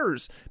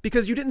cares?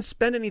 Because you didn't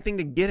spend anything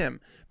to get him.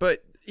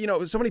 But, you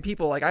know, so many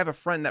people, like I have a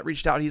friend that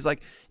reached out. He's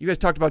like, you guys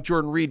talked about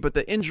Jordan Reed, but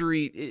the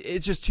injury,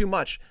 it's just too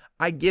much.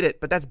 I get it,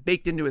 but that's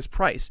baked into his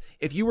price.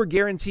 If you were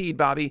guaranteed,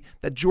 Bobby,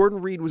 that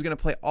Jordan Reed was going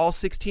to play all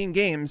 16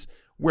 games,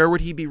 where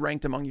would he be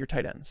ranked among your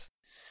tight ends?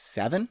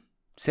 7?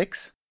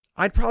 6?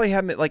 I'd probably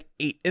have him at like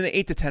 8, in the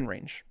 8 to 10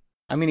 range.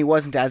 I mean, he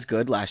wasn't as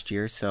good last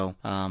year, so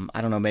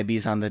I don't know, maybe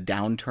he's on the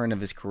downturn of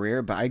his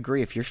career, but I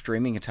agree, if you're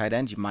streaming a tight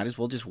end, you might as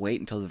well just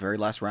wait until the very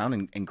last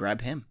round and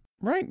grab him.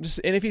 Right.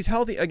 And if he's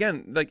healthy,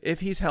 again, like if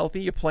he's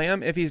healthy, you play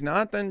him. If he's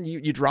not, then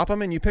you drop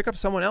him and you pick up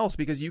someone else,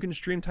 because you can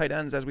stream tight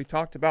ends, as we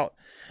talked about.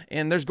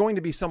 And there's going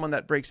to be someone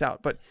that breaks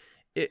out. But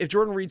if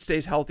Jordan Reed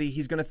stays healthy,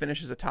 he's going to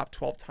finish as a top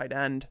 12 tight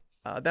end.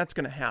 That's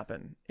going to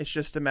happen. It's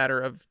just a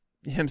matter of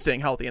him staying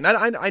healthy. And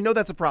I know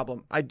that's a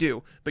problem. I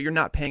do. But you're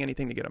not paying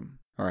anything to get him.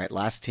 All right,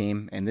 last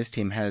team, and this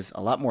team has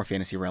a lot more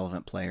fantasy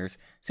relevant players.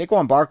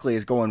 Saquon Barkley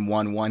is going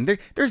 1-1.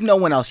 There's no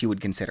one else you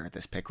would consider at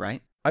this pick,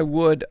 right? I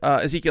would.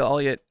 Ezekiel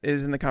Elliott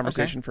is in the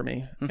conversation for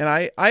me. And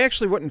I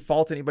actually wouldn't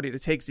fault anybody to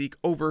take Zeke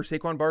over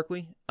Saquon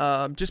Barkley,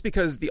 just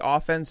because the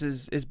offense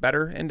is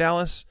better in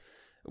Dallas.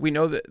 We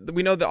know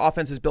the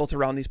offense is built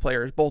around these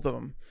players, both of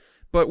them.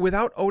 But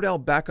without Odell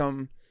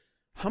Beckham,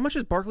 how much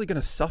is Barkley going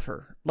to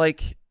suffer?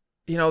 Like,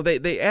 you know,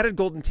 they added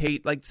Golden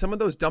Tate. Like, some of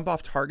those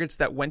dump-off targets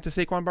that went to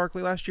Saquon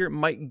Barkley last year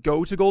might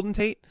go to Golden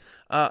Tate.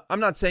 I'm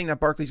not saying that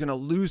Barkley's going to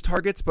lose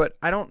targets, but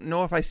I don't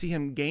know if I see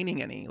him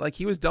gaining any. Like,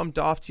 he was dumped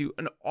off to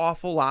an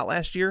awful lot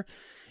last year.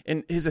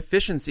 And his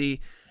efficiency,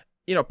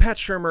 you know, Pat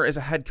Shurmur is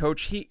a head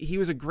coach. He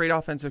was a great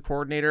offensive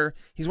coordinator.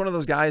 He's one of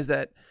those guys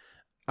that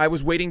I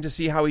was waiting to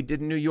see how he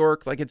did in New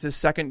York. Like, it's his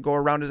second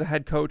go-around as a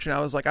head coach, and I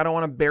was like, I don't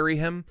want to bury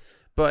him.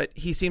 But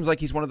he seems like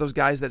he's one of those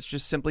guys that's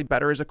just simply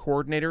better as a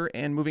coordinator,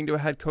 and moving to a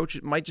head coach,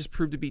 it might just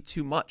prove to be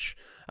too much.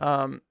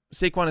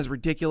 Saquon is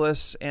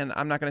ridiculous, and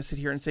I'm not going to sit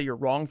here and say you're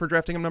wrong for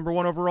drafting him number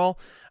 1 overall.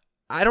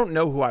 I don't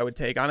know who I would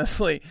take,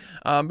 honestly,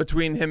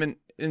 between him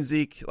and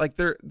Zeke. Like,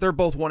 they're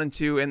both 1 and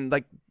 2, and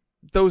like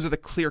those are the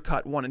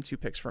clear-cut 1 and 2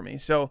 picks for me.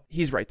 So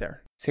he's right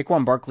there.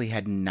 Saquon Barkley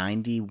had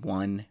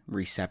 91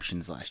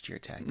 receptions last year,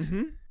 Tags.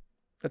 Mm-hmm.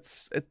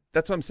 That's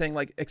what I'm saying.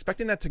 Like,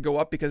 expecting that to go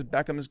up because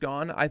Beckham is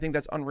gone, I think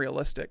that's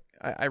unrealistic.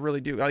 I really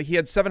do. Like, he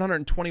had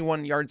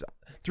 721 yards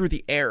through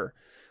the air.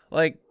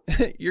 Like,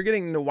 you're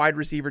getting into wide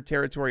receiver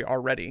territory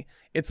already.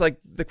 It's like,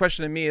 the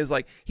question to me is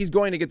like, he's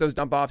going to get those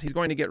dump offs. He's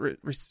going to get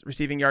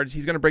receiving yards.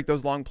 He's going to break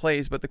those long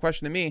plays. But the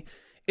question to me,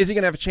 is he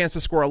going to have a chance to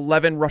score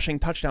 11 rushing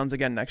touchdowns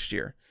again next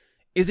year?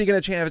 Is he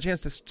going to have a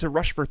chance to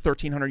rush for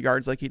 1,300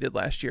 yards like he did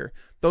last year?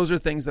 Those are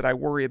things that I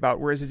worry about.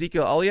 Whereas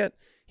Ezekiel Elliott,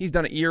 he's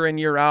done it year in,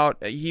 year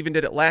out. He even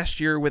did it last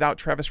year without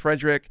Travis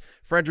Frederick.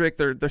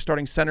 They're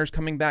starting centers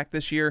coming back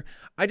this year.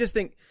 I just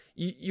think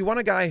you want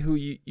a guy who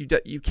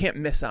you can't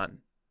miss on.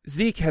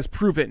 Zeke has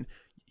proven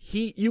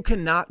you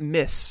cannot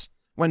miss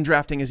when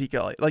drafting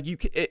Ezekiel Elliott.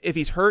 Like, if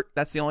he's hurt,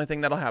 that's the only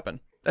thing that'll happen.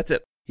 That's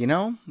it. You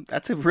know,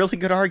 that's a really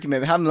good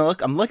argument.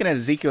 I'm looking at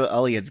Ezekiel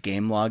Elliott's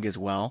game log as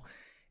well.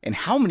 And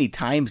how many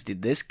times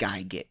did this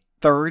guy get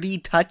 30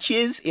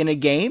 touches in a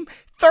game?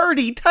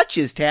 30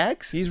 touches,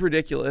 Tags. He's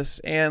ridiculous.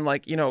 And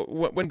like, you know,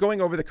 when going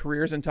over the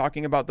careers and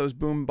talking about those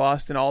boom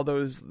bust and all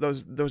those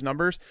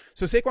numbers.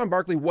 So Saquon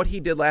Barkley, what he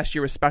did last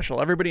year was special.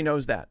 Everybody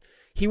knows that.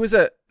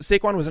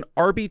 Saquon was an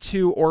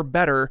RB2 or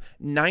better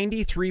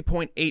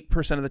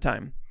 93.8% of the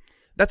time.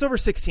 That's over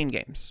 16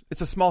 games.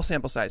 It's a small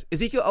sample size.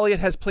 Ezekiel Elliott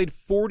has played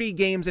 40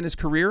 games in his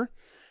career,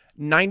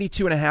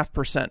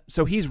 92.5%.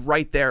 So he's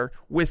right there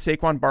with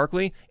Saquon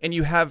Barkley, and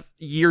you have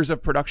years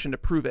of production to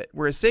prove it.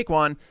 Whereas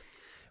Saquon,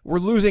 we're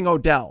losing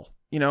Odell.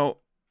 You know,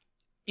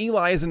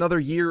 Eli is another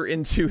year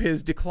into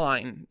his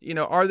decline. You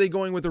know, are they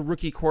going with a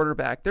rookie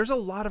quarterback? There's a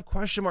lot of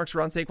question marks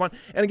around Saquon.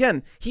 And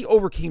again, he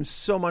overcame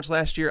so much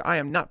last year. I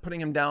am not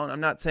putting him down. I'm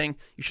not saying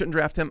you shouldn't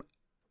draft him.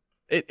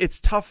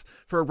 It's tough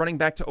for a running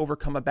back to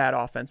overcome a bad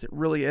offense. It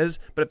really is.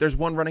 But if there's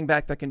one running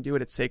back that can do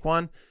it, it's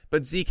Saquon.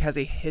 But Zeke has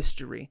a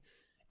history.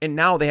 And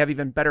now they have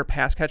even better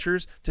pass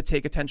catchers to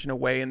take attention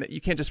away. And that you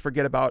can't just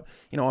forget about,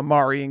 you know,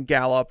 Amari and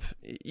Gallup.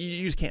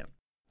 You just can't.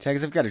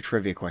 Tags, I've got a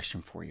trivia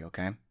question for you,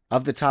 okay?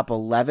 Of the top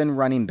 11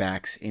 running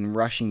backs in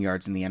rushing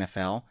yards in the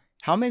NFL,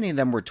 how many of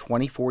them were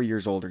 24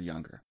 years old or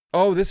younger?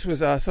 Oh, this was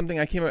something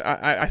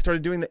I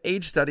started doing the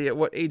age study at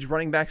what age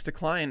running backs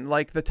decline.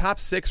 Like the top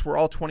 6 were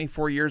all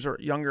 24 years or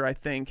younger, I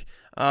think.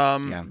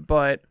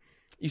 But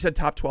you said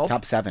top 12?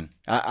 Top 7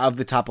 of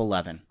the top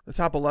 11. The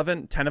top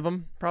 11, 10 of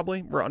them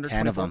probably were under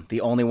 10 24. of them.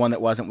 The only one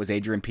that wasn't was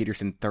Adrian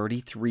Peterson,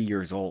 33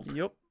 years old.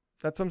 Yep.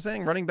 That's what I'm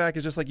saying. Running back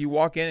is just like you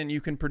walk in and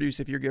you can produce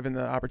if you're given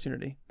the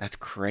opportunity. That's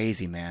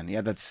crazy, man.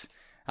 Yeah,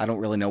 I don't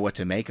really know what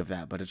to make of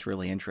that, but it's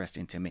really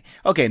interesting to me.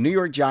 Okay, New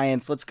York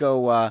Giants. Let's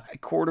go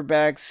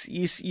quarterbacks.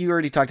 You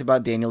already talked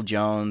about Daniel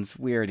Jones.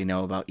 We already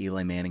know about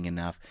Eli Manning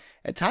enough.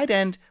 At tight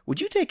end, would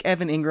you take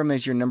Evan Ingram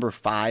as your number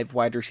 5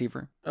 wide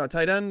receiver?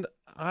 Tight end,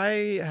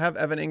 I have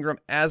Evan Ingram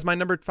as my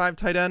number 5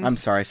 tight end. I'm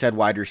sorry, I said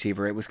wide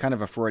receiver. It was kind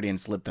of a Freudian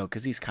slip, though,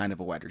 because he's kind of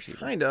a wide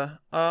receiver. Kinda.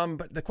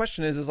 But the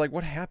question is like,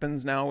 what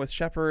happens now with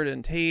Shepard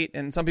and Tate?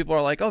 And some people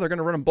are like, oh, they're going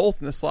to run them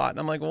both in the slot. And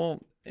I'm like,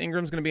 well,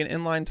 Ingram's going to be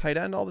an inline tight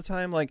end all the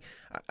time. Like,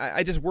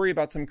 I just worry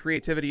about some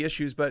creativity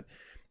issues. But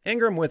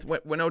Ingram,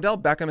 when Odell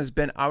Beckham has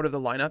been out of the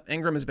lineup,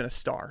 Ingram has been a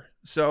star.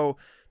 So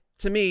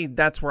to me,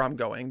 that's where I'm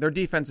going. Their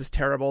defense is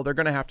terrible. They're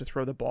going to have to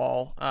throw the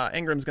ball.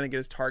 Ingram's going to get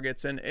his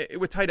targets. And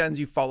with tight ends,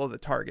 you follow the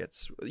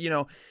targets. You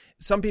know,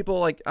 some people,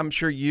 like I'm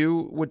sure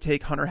you would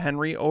take Hunter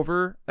Henry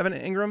over Evan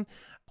Ingram.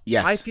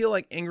 Yes. I feel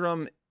like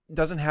Ingram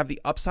doesn't have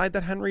the upside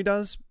that Henry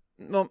does.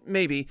 Well,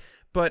 maybe,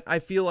 but I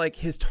feel like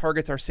his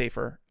targets are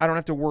safer. I don't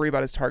have to worry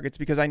about his targets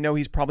because I know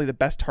he's probably the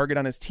best target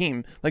on his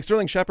team. Like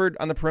Sterling Shepard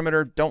on the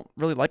perimeter, don't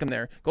really like him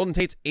there. Golden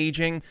Tate's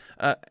aging.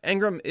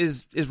 Ingram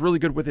is really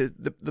good with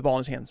the ball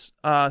in his hands.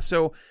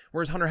 So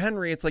whereas Hunter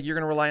Henry, it's like you're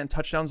going to rely on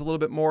touchdowns a little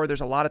bit more.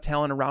 There's a lot of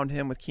talent around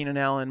him with Keenan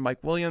Allen,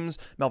 Mike Williams,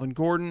 Melvin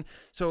Gordon.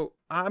 So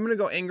I'm going to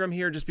go Ingram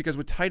here just because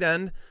with tight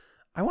end,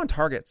 I want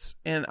targets,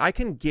 and I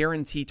can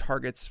guarantee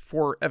targets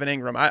for Evan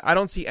Ingram. I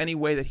don't see any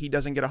way that he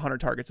doesn't get 100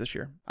 targets this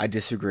year. I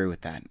disagree with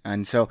that.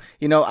 And so,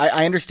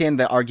 I understand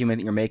the argument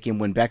that you're making.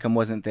 When Beckham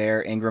wasn't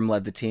there, Ingram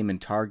led the team in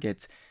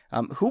targets.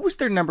 Who was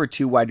their number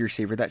 2 wide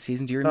receiver that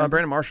season? Do you remember?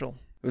 Brandon Marshall.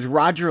 It was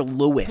Roger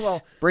Lewis.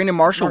 Well, Brandon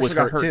Marshall was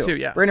got hurt too.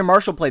 Yeah. Brandon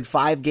Marshall played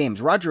 5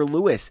 games. Roger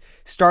Lewis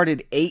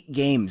started 8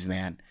 games,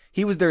 man.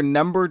 He was their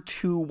number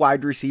 2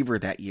 wide receiver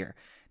that year.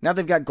 Now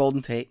they've got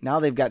Golden Tate. Now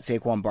they've got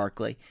Saquon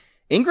Barkley.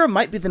 Ingram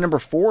might be the number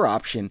 4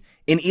 option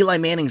in Eli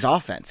Manning's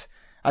offense.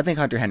 I think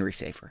Hunter Henry's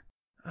safer.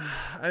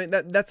 I mean,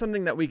 that's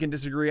something that we can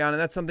disagree on, and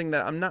that's something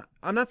that I'm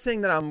not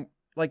saying that I'm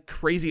like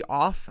crazy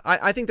off.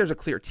 I think there's a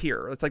clear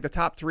tier. It's like the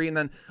top 3, and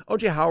then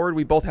OJ Howard,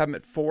 we both have him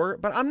at 4,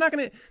 but I'm not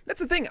going to, that's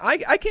the thing. I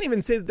can't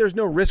even say that there's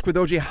no risk with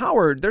OJ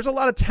Howard. There's a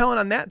lot of talent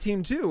on that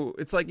team too.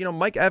 It's like,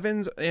 Mike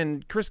Evans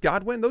and Chris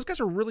Godwin, those guys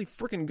are really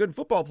freaking good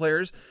football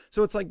players.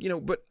 So it's like,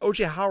 but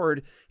OJ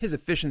Howard, his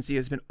efficiency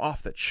has been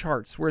off the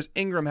charts, whereas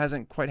Ingram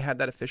hasn't quite had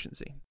that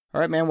efficiency.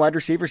 All right, man, wide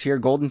receivers here,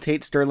 Golden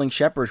Tate, Sterling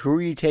Shepard. Who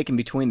are you taking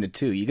between the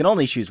 2? You can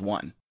only choose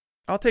one.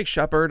 I'll take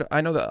Shepard. I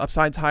know the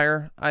upside's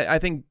higher. I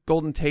think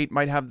Golden Tate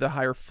might have the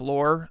higher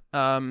floor.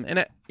 Looking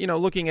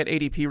at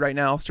ADP right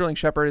now, Sterling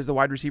Shepard is the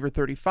wide receiver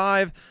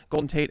 35,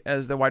 Golden Tate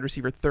as the wide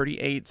receiver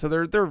 38. So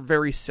they're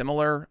very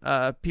similar.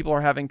 People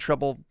are having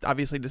trouble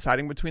obviously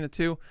deciding between the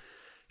 2.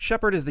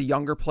 Shepard is the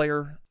younger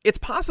player. It's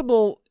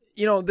possible,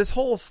 this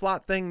whole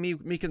slot thing,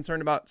 me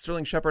concerned about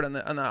Sterling Shepard on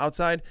the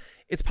outside.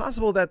 It's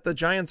possible that the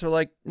Giants are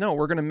like, no,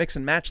 we're going to mix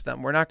and match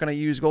them. We're not going to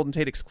use Golden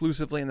Tate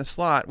exclusively in the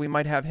slot. We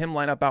might have him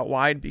line up out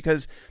wide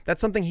because that's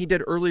something he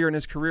did earlier in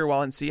his career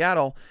while in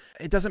Seattle.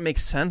 It doesn't make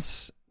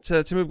sense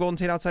to move Golden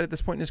Tate outside at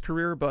this point in his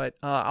career, but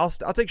I'll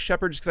take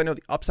Shepard just because I know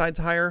the upside's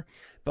higher,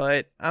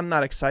 but I'm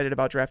not excited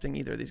about drafting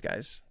either of these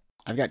guys.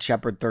 I've got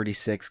Shepard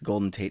 36,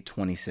 Golden Tate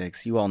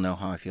 26. You all know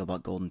how I feel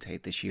about Golden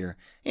Tate this year,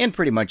 and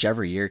pretty much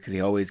every year because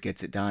he always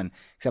gets it done,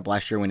 except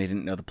last year when he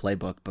didn't know the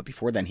playbook. But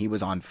before then, he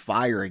was on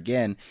fire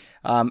again.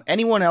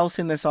 Anyone else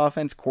in this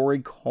offense?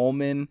 Corey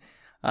Coleman,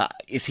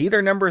 is he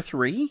their number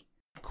 3?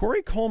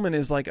 Corey Coleman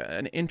is like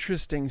an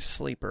interesting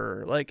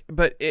sleeper,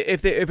 but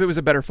if it was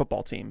a better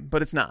football team,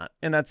 but it's not,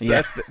 and that's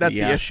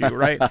the issue,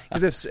 right?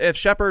 Because if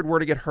Shepard were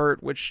to get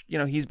hurt, which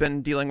he's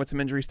been dealing with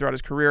some injuries throughout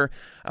his career,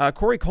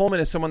 Corey Coleman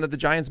is someone that the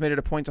Giants made it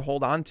a point to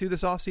hold on to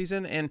this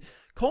offseason, and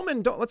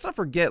Coleman, let's not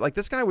forget,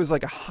 this guy was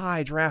like a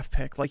high draft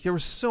pick. There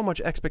was so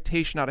much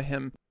expectation out of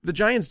him. The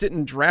Giants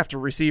didn't draft a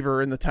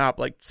receiver in the top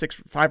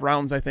 5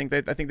 rounds. I think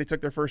they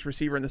took their first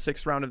receiver in the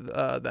 6th round of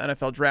the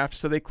NFL draft.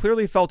 So they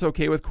clearly felt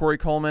okay with Corey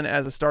Coleman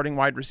as a starting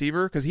wide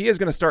receiver because he is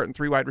going to start in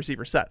 3 wide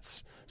receiver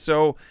sets.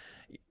 So,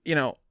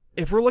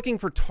 if we're looking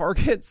for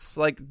targets,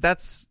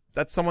 that's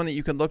someone that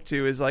you can look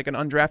to is an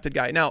undrafted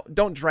guy. Now,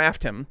 don't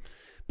draft him,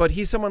 but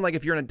he's someone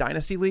if you're in a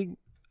dynasty league,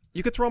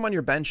 you could throw him on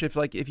your bench if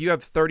you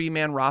have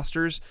 30-man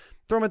rosters,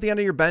 throw him at the end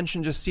of your bench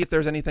and just see if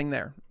there's anything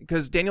there.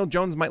 Because Daniel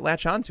Jones might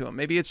latch onto him.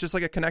 Maybe it's just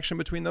a connection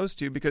between those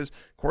two because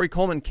Corey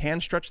Coleman can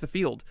stretch the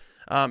field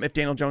if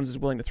Daniel Jones is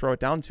willing to throw it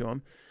down to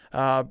him.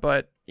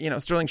 But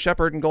Sterling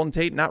Shepard and Golden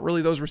Tate, not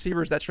really those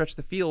receivers that stretch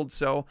the field.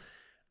 So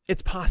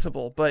it's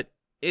possible, but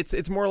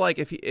it's more like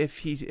if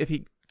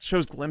he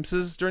shows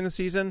glimpses during the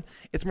season,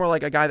 it's more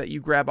like a guy that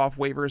you grab off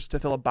waivers to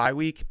fill a bye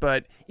week.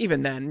 But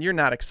even then, you're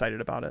not excited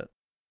about it.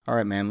 All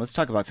right, man, let's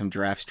talk about some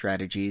draft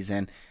strategies.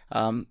 And,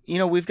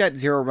 we've got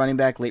zero running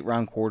back, late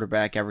round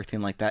quarterback,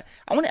 everything like that.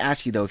 I want to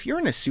ask you, though, if you're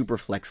in a super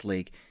flex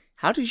league,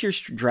 how does your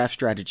draft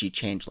strategy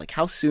change? Like,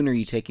 how soon are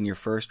you taking your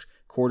first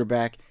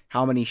quarterback?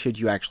 How many should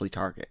you actually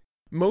target?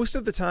 Most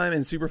of the time in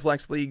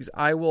Superflex leagues,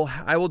 I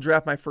will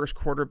draft my first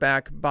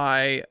quarterback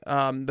by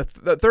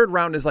the third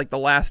round is like the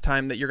last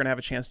time that you're going to have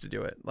a chance to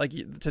do it, like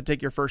to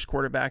take your first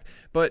quarterback.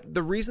 But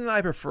the reason that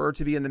I prefer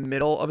to be in the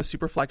middle of a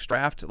Superflex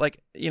draft,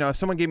 like, if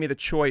someone gave me the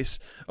choice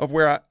of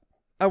where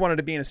I wanted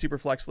to be in a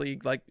Superflex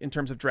league, like in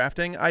terms of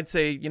drafting, I'd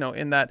say,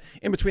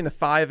 in between the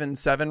 5 and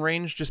 7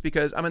 range, just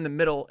because I'm in the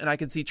middle and I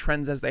can see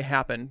trends as they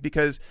happen.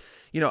 Because,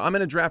 I'm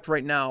in a draft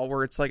right now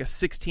where it's like a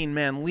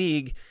 16-man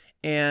league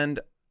and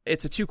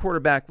it's a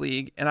 2-quarterback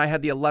league, and I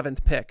had the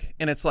 11th pick.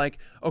 And it's like,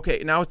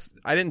 okay, now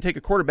I didn't take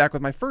a quarterback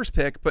with my first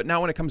pick, but now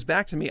when it comes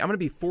back to me, I'm going to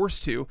be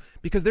forced to,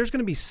 because there's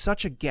going to be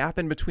such a gap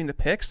in between the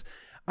picks.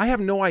 I have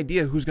no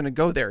idea who's going to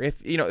go there. If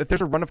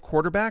there's a run of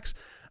quarterbacks,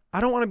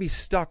 I don't want to be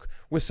stuck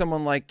with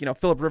someone like,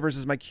 Phillip Rivers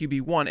is my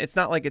QB1. It's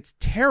not like it's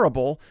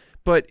terrible,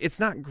 but it's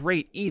not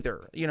great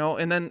either,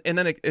 and then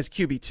as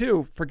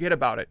QB2, forget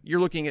about it. You're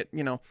looking at,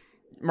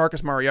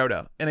 Marcus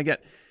Mariota. And again,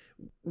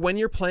 when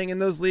you're playing in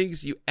those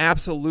leagues, you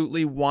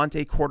absolutely want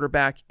a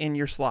quarterback in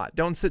your slot.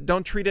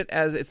 Don't treat it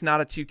as it's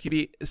not a 2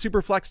 QB.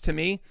 Superflex, to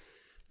me,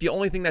 the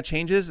only thing that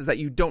changes is that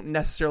you don't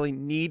necessarily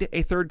need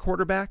a third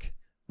quarterback,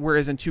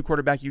 whereas in 2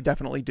 quarterback you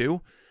definitely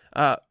do.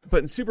 But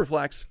in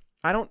Superflex,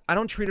 I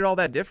don't treat it all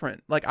that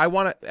different. Like, I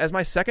want to, as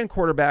my second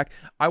quarterback,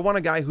 I want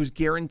a guy who's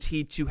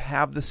guaranteed to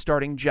have the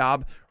starting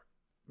job,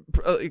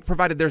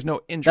 provided there's no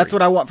injury. That's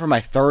what I want for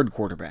my third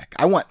quarterback.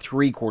 I want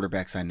 3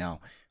 quarterbacks I know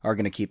are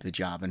going to keep the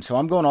job. And so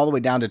I'm going all the way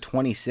down to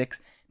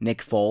 26,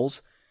 Nick Foles.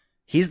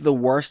 He's the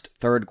worst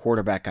third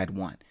quarterback I'd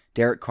want.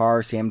 Derek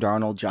Carr, Sam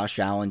Darnold, Josh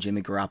Allen,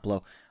 Jimmy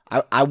Garoppolo.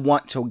 I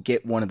want to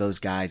get one of those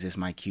guys as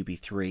my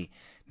QB3.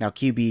 Now,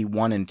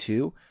 QB1 and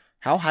 2,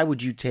 how high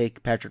would you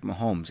take Patrick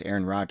Mahomes,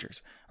 Aaron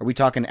Rodgers? Are we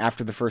talking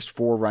after the first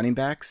 4 running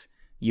backs?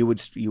 You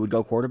would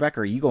go quarterback,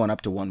 or are you going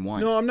up to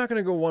 1-1? No, I'm not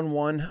going to go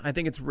 1-1. I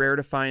think it's rare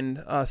to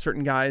find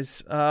certain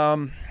guys.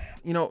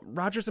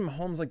 Rodgers and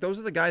Mahomes, like, those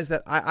are the guys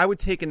that I would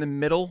take in the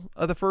middle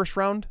of the first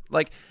round.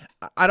 Like,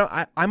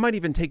 I might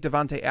even take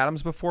Devontae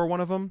Adams before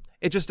one of them.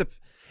 It just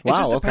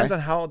depends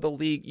on how the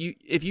league,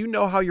 if you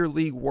know how your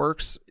league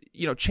works,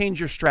 change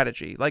your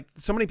strategy. Like,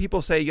 so many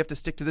people say you have to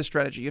stick to this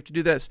strategy, you have to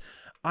do this.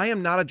 I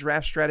am not a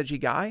draft strategy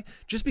guy,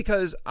 just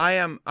because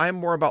I'm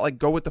more about, like,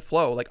 go with the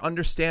flow, like,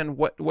 understand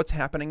what's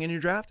happening in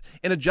your draft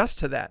and adjust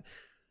to that.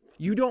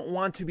 You don't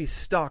want to be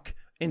stuck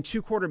in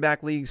 2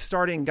 quarterback leagues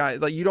starting guys.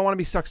 Like, you don't want to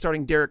be stuck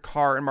starting Derek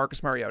Carr and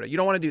Marcus Mariota. You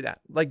don't want to do that.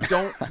 Like,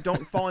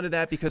 don't fall into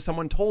that because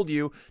someone told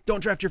you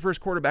don't draft your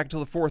first quarterback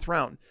until the 4th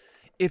round.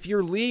 If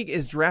your league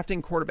is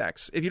drafting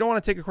quarterbacks, if you don't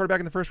want to take a quarterback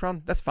in the first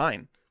round, that's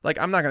fine. Like,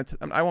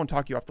 I won't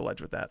talk you off the ledge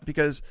with that,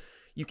 because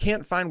you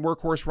can't find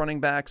workhorse running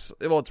backs.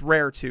 Well, it's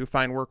rare to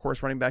find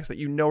workhorse running backs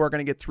that are going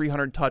to get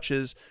 300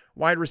 touches,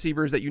 wide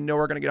receivers that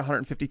are going to get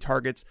 150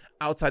 targets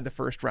outside the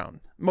first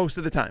round most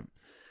of the time.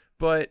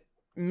 But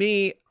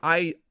me,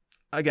 I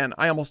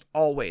almost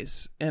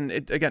always, and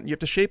you have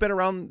to shape it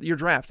around your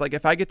draft. Like,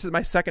 if I get to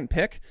my second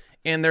pick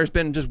and there's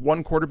been just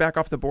one quarterback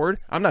off the board,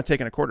 I'm not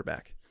taking a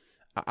quarterback.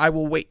 I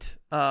will wait.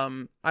 I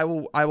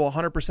will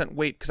 100%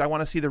 wait, because I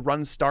want to see the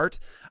run start.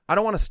 I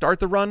don't want to start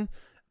the run,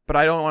 but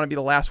I don't want to be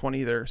the last one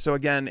either. So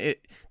again,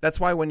 that's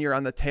why when you're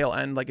on the tail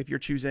end, like if you're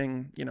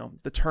choosing,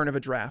 the turn of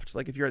a draft,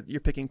 like if you're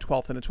picking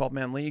 12th in a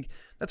 12-man league,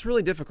 that's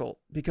really difficult,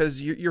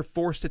 because you're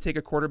forced to take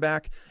a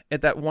quarterback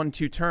at that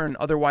 1-2 turn.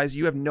 Otherwise,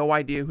 you have no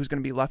idea who's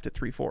going to be left at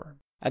 3-4.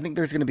 I think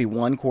there's going to be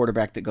one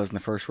quarterback that goes in the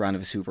first round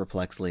of a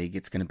Superflex league.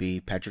 It's going to be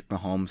Patrick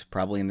Mahomes,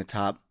 probably in the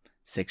top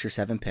 6 or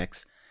 7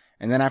 picks.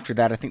 And then after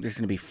that, I think there's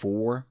going to be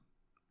 4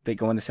 that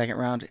go in the second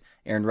round.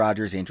 Aaron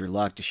Rodgers, Andrew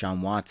Luck,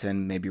 Deshaun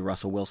Watson, maybe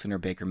Russell Wilson or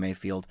Baker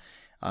Mayfield.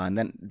 And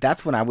then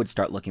that's when I would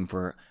start looking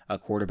for a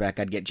quarterback.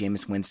 I'd get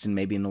Jameis Winston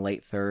maybe in the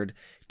late 3rd,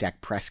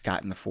 Dak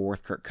Prescott in the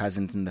 4th, Kirk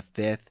Cousins in the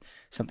 5th,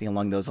 something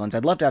along those lines.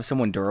 I'd love to have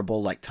someone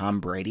durable like Tom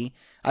Brady.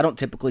 I don't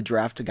typically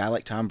draft a guy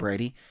like Tom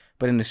Brady,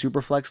 but in the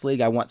Superflex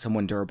league, I want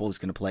someone durable who's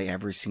going to play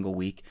every single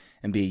week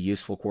and be a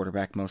useful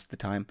quarterback most of the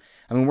time.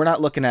 I mean, we're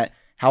not looking at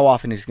how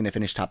often is he going to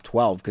finish top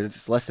 12, because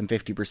it's less than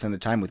 50% of the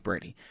time with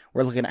Brady.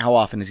 We're looking at how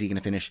often is he going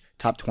to finish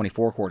top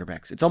 24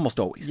 quarterbacks. It's almost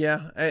always.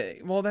 Yeah,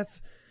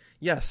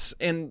 yes,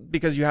 and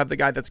because you have the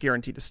guy that's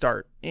guaranteed to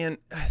start. And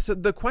so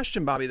the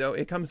question, Bobby, though,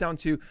 it comes down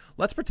to,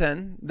 let's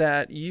pretend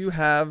that you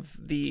have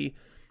the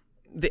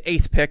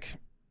 8th pick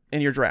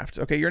in your draft.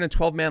 Okay, you're in a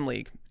 12-man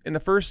league. In the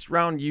first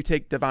round, you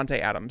take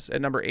Devontae Adams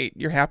at number 8.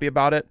 You're happy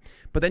about it.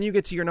 But then you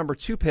get to your number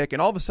 2 pick,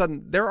 and all of a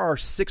sudden, there are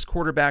 6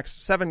 quarterbacks,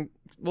 7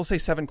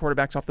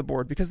 quarterbacks off the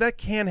board, because that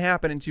can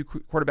happen in 2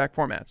 quarterback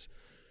formats.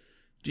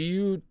 Do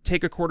you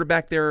take a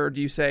quarterback there, or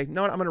do you say,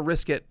 no, I'm going to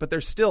risk it, but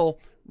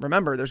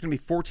remember, there's going to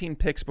be 14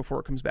 picks before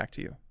it comes back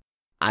to you?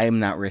 I am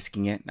not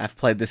risking it. I've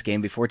played this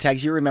game before.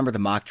 Tags, you remember the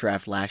mock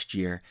draft last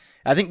year.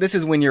 I think this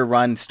is when your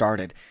run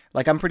started.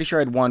 Like, I'm pretty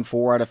sure I'd won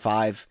 4 out of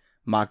 5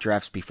 mock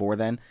drafts before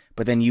then,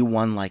 but then you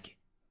won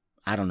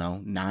I don't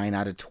know, 9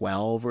 out of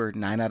 12 or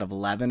 9 out of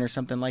 11 or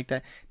something like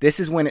that. This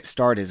is when it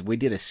started. We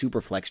did a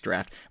super flex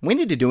draft. We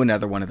need to do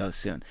another one of those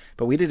soon.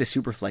 But we did a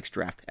super flex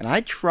draft, and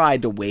I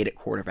tried to wait at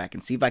quarterback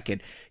and see if I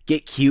could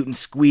get cute and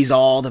squeeze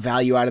all the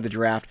value out of the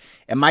draft,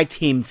 and my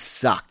team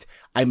sucked.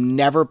 I'm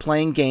never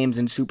playing games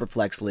in super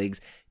flex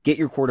leagues. Get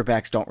your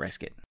quarterbacks, don't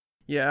risk it.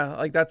 Yeah,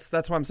 like that's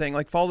what I'm saying.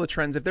 Like, follow the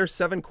trends. If there's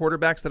 7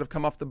 quarterbacks that have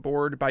come off the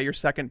board by your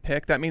second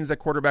pick, that means that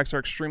quarterbacks are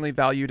extremely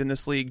valued in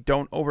this league.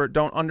 Don't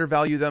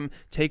undervalue them.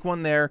 Take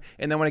one there,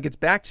 and then when it gets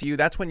back to you,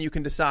 that's when you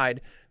can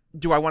decide,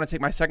 do I want to take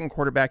my second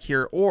quarterback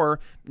here? Or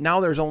now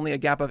there's only a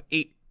gap of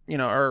 8,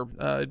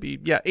 it'd be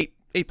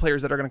 8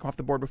 players that are going to come off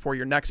the board before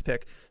your next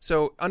pick.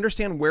 So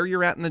understand where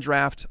you're at in the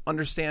draft,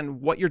 understand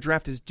what your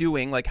draft is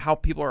doing, like how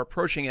people are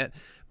approaching it.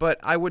 But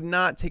I would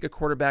not take a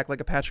quarterback like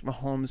a Patrick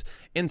Mahomes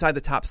inside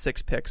the top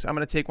 6 picks. I'm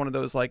going to take one of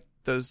those, like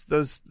those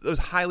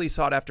highly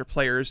sought after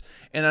players.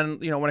 And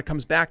then, when it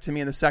comes back to me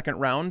in the second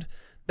round,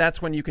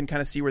 that's when you can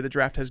kind of see where the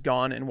draft has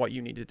gone and what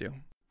you need to do.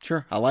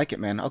 Sure. I like it,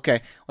 man.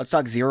 Okay. Let's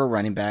talk zero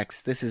running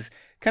backs. This has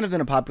kind of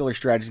been a popular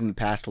strategy in the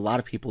past. A lot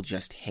of people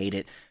just hate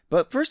it.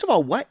 But first of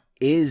all, what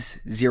is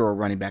zero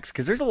running backs?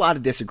 Because there's a lot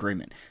of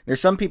disagreement. There's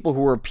some people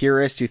who are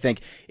purists who think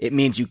it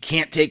means you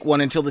can't take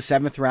one until the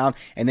 7th round,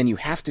 and then you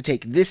have to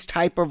take this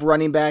type of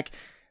running back.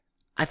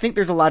 I think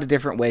there's a lot of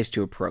different ways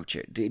to approach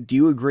it. Do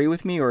you agree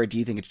with me, or do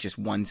you think it's just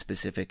one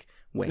specific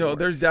way? No,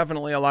 there's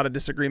definitely a lot of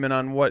disagreement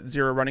on what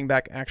zero running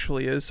back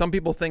actually is. Some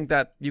people think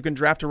that you can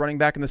draft a running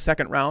back in the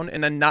 2nd round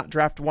and then not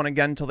draft one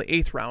again until the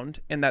 8th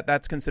round, and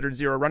that's considered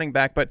zero running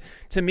back. But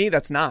to me,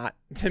 that's not.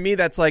 To me,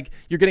 that's like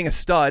you're getting a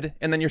stud,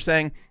 and then you're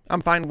saying,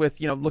 I'm fine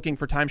with looking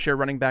for timeshare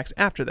running backs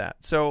after that.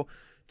 So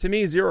to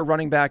me, zero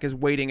running back is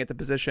waiting at the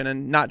position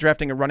and not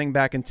drafting a running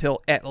back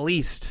until I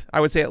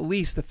would say at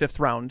least the 5th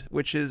round,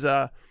 which is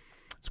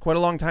it's quite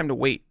a long time to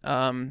wait,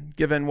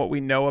 given what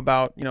we know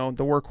about, the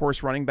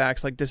workhorse running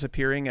backs like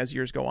disappearing as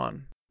years go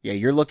on. Yeah,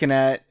 you're looking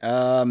at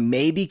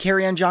maybe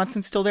Kerryon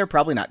Johnson's still there.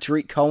 Probably not.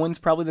 Tariq Cohen's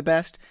probably the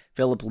best.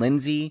 Phillip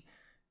Lindsay,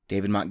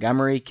 David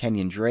Montgomery,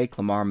 Kenyon Drake,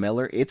 Lamar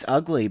Miller. It's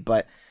ugly,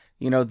 but,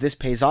 this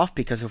pays off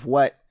because of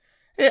what...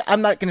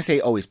 I'm not going to say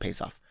always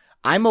pays off.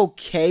 I'm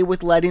okay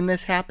with letting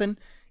this happen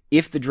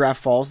if the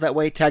draft falls that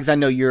way. Tags, I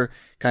know you're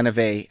kind of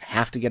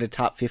have to get a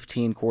top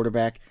 15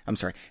 quarterback.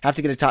 Have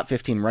to get a top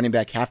 15 running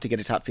back, have to get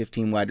a top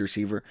 15 wide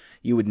receiver.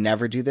 You would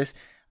never do this.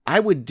 I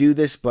would do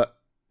this, but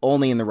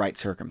only in the right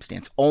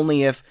circumstance.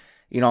 Only if,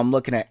 I'm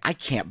looking at, I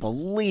can't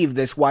believe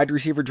this wide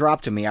receiver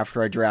dropped to me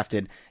after I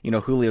drafted,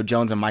 Julio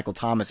Jones and Michael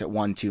Thomas at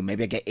 1-2.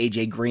 Maybe I get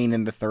AJ Green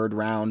in the 3rd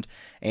round,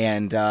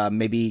 and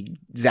maybe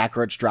Zach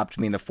Ertz dropped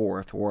to me in the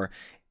 4th, or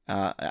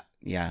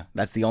yeah,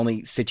 that's the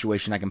only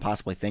situation I can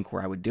possibly think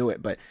where I would do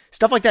it. But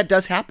stuff like that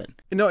does happen.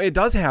 No, it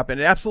does happen.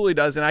 It absolutely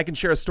does. And I can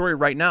share a story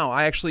right now.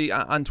 I actually,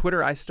 on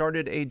Twitter, I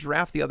started a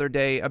draft the other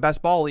day, a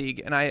best ball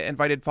league, and I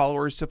invited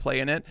followers to play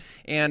in it.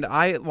 And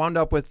I wound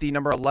up with the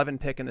number 11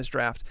 pick in this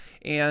draft.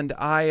 And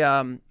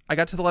I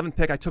got to the 11th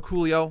pick. I took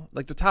Julio.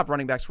 Like, the top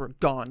running backs were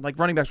gone. Like,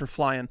 running backs were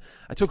flying.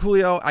 I took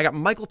Julio. I got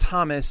Michael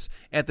Thomas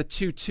at the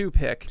 2-2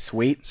 pick.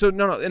 Sweet. So,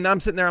 no. And I'm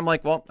sitting there. I'm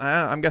like, well,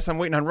 I guess I'm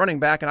waiting on running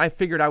back. And I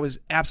figured I was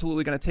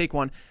absolutely going to take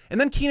one. And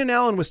then Keenan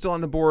Allen was still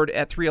on the board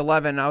at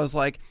 3-11. And I was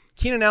like,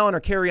 Keenan Allen or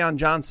Kerryon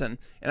Johnson.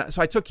 And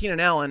so I took Keenan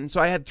Allen.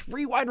 So I had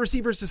 3 wide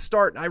receivers to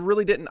start.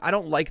 And I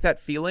don't like that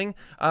feeling.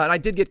 And I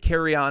did get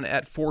Kerryon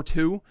at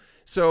 4-2.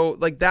 So,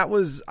 like,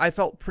 I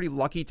felt pretty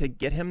lucky to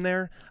get him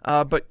there.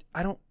 But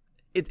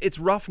it's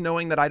rough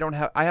knowing that I don't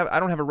have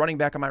a running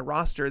back on my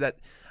roster that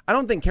I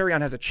don't think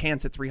Kerryon has a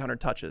chance at 300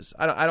 touches.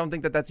 I don't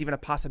think that that's even a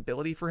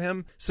possibility for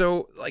him.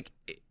 So, like,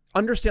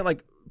 understand,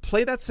 like,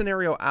 play that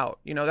scenario out.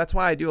 That's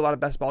why I do a lot of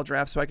best ball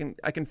drafts, so I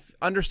can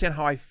understand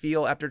how I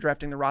feel after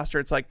drafting the roster.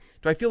 It's like,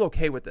 do I feel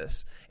okay with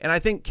this? And I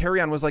think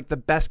Kerryon was like the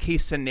best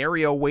case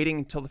scenario, waiting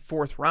until the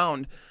 4th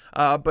round.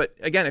 But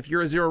again, if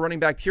you're a zero running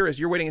back purist,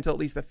 you're waiting until at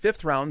least the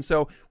 5th round.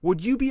 So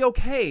would you be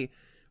okay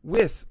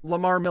with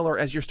Lamar Miller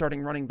as your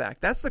starting running back?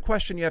 That's the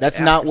question you have to ask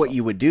yourself. That's not what yourself.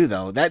 you would do,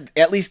 though. That,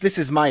 at least this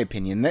is my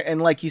opinion.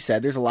 And like you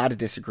said, there's a lot of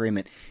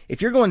disagreement.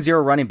 If you're going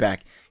zero running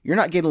back, you're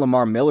not getting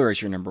Lamar Miller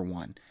as your number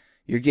 1.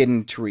 You're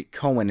getting Tariq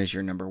Cohen as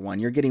your number 1.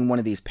 You're getting one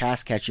of these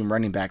pass-catching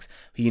running backs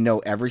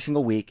who every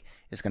single week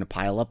is going to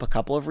pile up a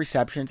couple of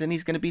receptions, and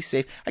he's going to be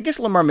safe. I guess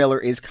Lamar Miller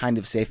is kind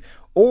of safe.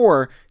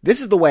 Or,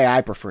 this is the way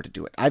I prefer to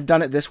do it. I've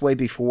done it this way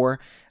before,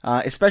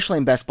 especially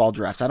in best ball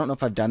drafts. I don't know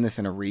if I've done this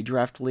in a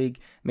redraft league,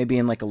 maybe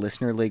in like a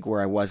listener league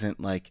where I wasn't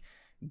like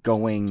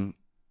going...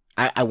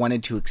 I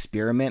wanted to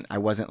experiment. I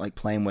wasn't like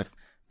playing with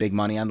big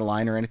money on the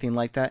line or anything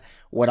like that.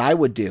 What I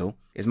would do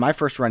is my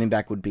first running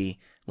back would be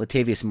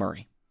Latavius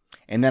Murray.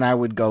 And then I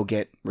would go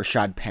get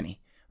Rashad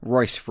Penny,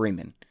 Royce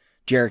Freeman,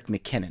 Jerick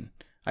McKinnon.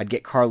 I'd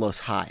get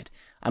Carlos Hyde.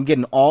 I'm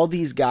getting all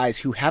these guys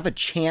who have a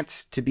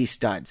chance to be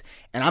studs,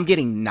 and I'm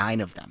getting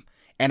 9 of them.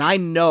 And I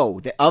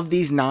know that of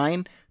these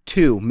 9,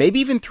 2,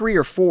 maybe even 3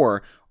 or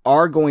 4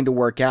 are going to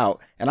work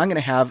out, and I'm going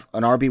to have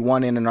an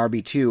RB1 and an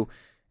RB2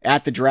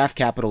 at the draft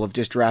capital of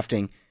just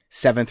drafting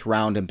 7th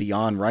round and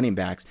beyond running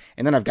backs.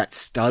 And then I've got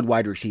stud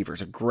wide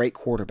receivers, a great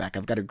quarterback.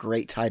 I've got a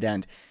great tight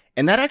end.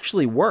 And that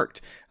actually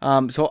worked.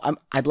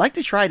 I'd like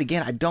to try it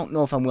again. I don't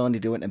know if I'm willing to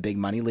do it in a big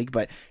money league,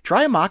 but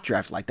try a mock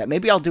draft like that.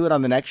 Maybe I'll do it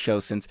on the next show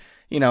since,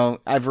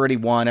 I've already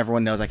won.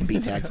 Everyone knows I can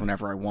beat Tags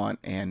whenever I want.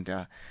 And,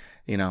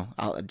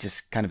 I'll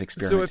just kind of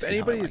experiment. So if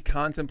anybody's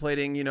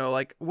contemplating,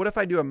 what if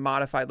I do a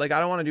modified, I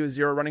don't want to do a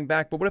 0 running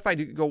back, but what if I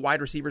do go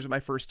wide receivers with my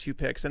first 2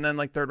 picks and then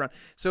third round?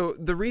 So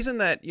the reason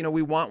that,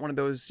 we want one of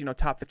those,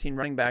 top 15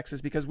 running backs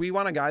is because we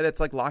want a guy that's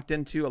locked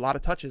into a lot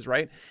of touches,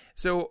 right?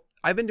 So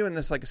I've been doing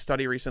this a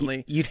study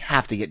recently. You'd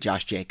have to get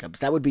Josh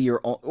Jacobs. That would be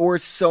or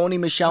Sony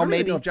Michel, maybe.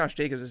 I don't know if Josh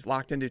Jacobs is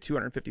locked into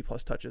 250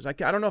 plus touches. I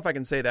don't know if I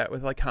can say that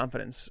with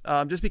confidence.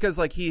 Just because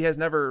he's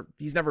never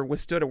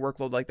withstood a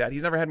workload like that.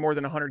 He's never had more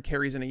than 100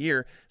 carries in a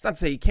year. It's not to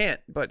say he can't,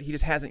 but he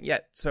just hasn't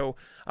yet. So,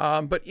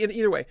 but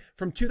either way,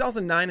 from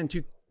 2009 and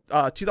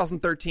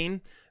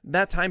 2013,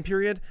 that time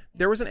period,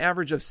 there was an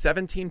average of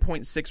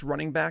 17.6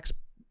 running backs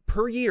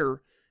per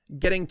year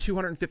getting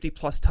 250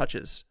 plus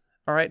touches.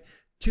 All right.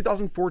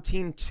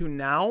 2014 to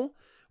now,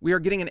 we are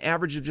getting an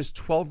average of just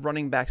 12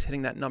 running backs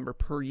hitting that number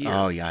per year.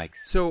 Oh, yikes.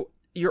 So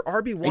your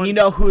RB1... And you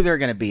know who they're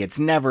going to be. It's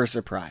never a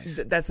surprise.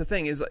 That's the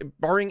thing, is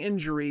barring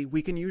injury,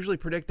 we can usually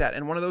predict that.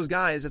 And one of those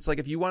guys, it's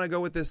if you want to go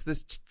with this,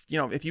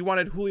 if you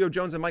wanted Julio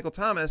Jones and Michael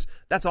Thomas,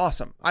 that's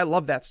awesome. I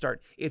love that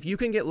start. If you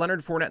can get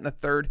Leonard Fournette in the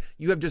third,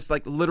 you have just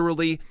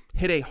literally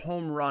hit a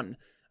home run.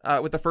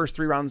 With the first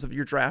 3 rounds of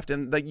your draft.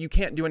 And you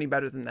can't do any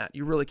better than that.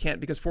 You really can't,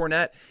 because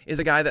Fournette is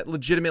a guy that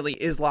legitimately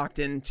is locked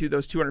into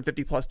those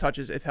 250 plus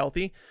touches if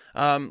healthy.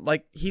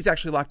 He's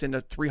actually locked into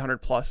 300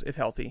 plus if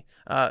healthy.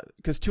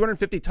 Because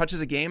 250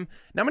 touches a game.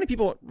 Not many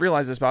people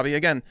realize this, Bobby.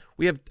 Again,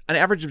 we have an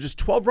average of just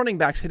 12 running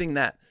backs hitting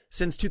that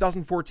since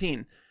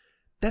 2014.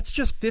 That's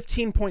just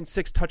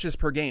 15.6 touches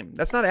per game.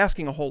 That's not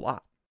asking a whole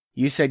lot.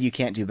 You said you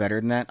can't do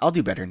better than that. I'll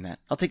do better than that.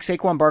 I'll take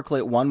Saquon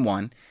Barkley at 1-1,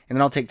 and then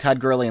I'll take Todd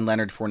Gurley and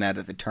Leonard Fournette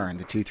at the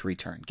 2-3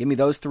 turn. Give me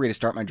those 3 to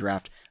start my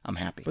draft. I'm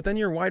happy. But then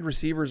your wide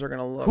receivers are going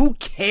to look... Who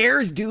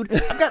cares, dude?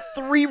 I've got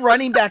 3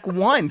 running back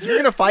ones. You're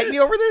going to fight me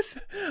over this?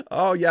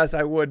 Oh, yes,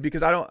 I would,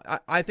 because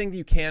I think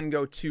you can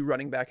go 2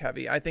 running back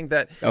heavy. I think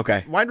that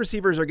wide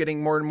receivers are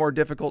getting more and more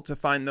difficult to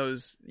find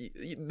those.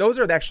 Those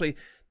are actually...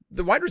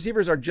 The wide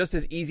receivers are just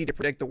as easy to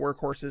predict the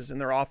workhorses in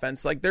their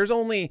offense.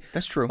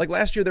 That's true.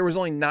 Last year, there was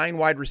only 9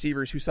 wide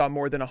receivers who saw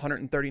more than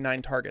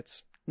 139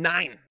 targets.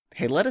 9.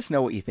 Hey, let us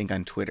know what you think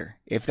on Twitter.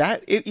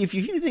 If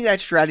you think that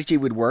strategy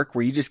would work,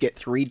 where you just get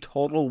 3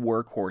 total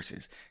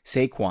workhorses,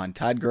 Saquon,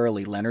 Todd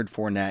Gurley, Leonard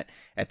Fournette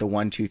at the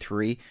 1, 2,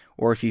 3,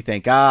 or if you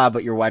think,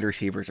 but your wide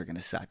receivers are going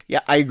to suck. Yeah,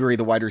 I agree.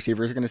 The wide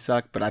receivers are going to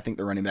suck, but I think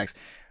the running backs,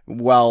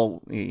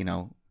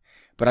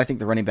 but I think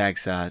the running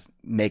backs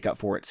make up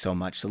for it so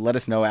much. So let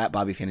us know at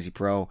Bobby Fantasy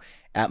Pro,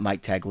 at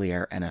Mike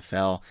Tagliere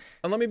NFL.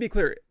 And let me be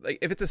clear.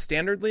 If it's a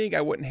standard league,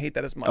 I wouldn't hate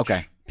that as much.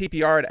 Okay.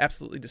 PPR, I'd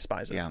absolutely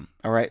despise it. Yeah.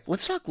 All right.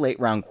 Let's talk late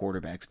round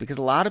quarterbacks, because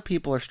a lot of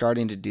people are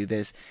starting to do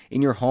this.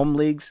 In your home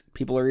leagues,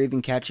 people are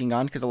even catching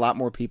on, because a lot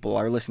more people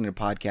are listening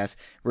to podcasts,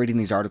 reading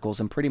these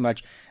articles, and pretty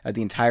much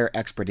the entire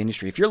expert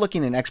industry. If you're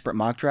looking at an expert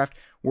mock draft,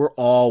 we're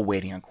all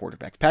waiting on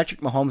quarterbacks.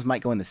 Patrick Mahomes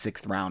might go in the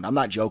 6th round. I'm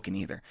not joking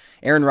either.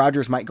 Aaron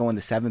Rodgers might go in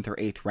the 7th or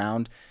 8th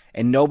round,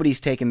 and nobody's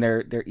taken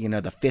their the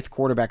 5th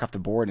quarterback off the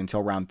board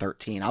until round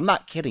 13. I'm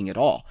not kidding at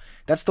all.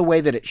 That's the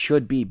way that it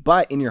should be.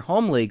 But in your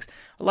home leagues,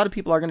 a lot of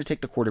people are going to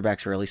take the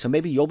quarterbacks early, so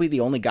maybe you'll be the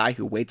only guy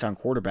who waits on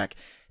quarterback.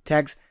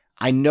 Tags,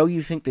 I know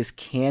you think this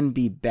can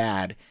be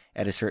bad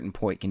at a certain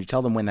point. Can you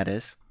tell them when that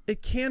is?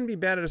 It can be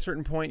bad at a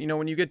certain point,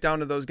 when you get down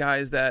to those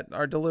guys that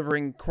are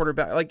delivering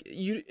quarterback.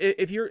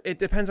 It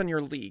depends on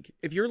your league.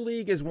 If your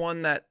league is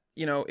one that,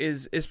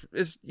 is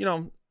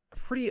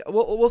pretty,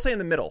 we'll say in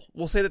the middle.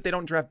 We'll say that they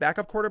don't draft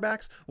backup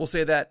quarterbacks. We'll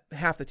say that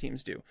half the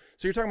teams do.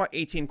 So you're talking about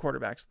 18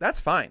 quarterbacks. That's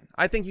fine.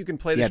 I think you can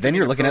play this. Yeah, then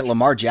you're looking at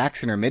Lamar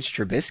Jackson or Mitch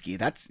Trubisky.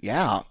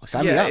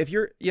 Sign me up. If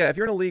you're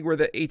in a league where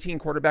the 18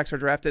 quarterbacks are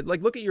drafted,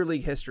 look at your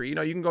league history. You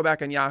can go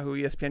back on Yahoo,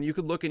 ESPN. You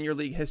could look in your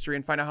league history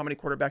and find out how many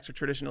quarterbacks are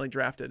traditionally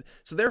drafted.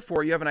 So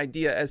therefore, you have an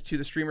idea as to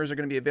the streamers are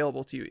going to be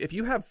available to you. If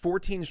you have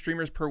 14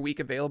 streamers per week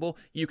available,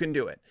 you can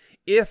do it.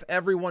 If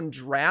everyone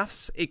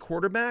drafts a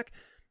quarterback,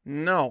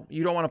 no,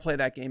 you don't want to play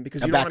that game,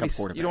 because you don't want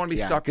to be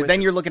stuck with... Because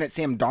then you're looking at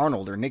Sam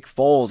Darnold or Nick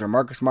Foles or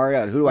Marcus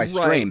Mariota. Who do I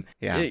stream?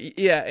 Right.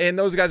 Yeah, and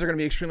those guys are going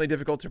to be extremely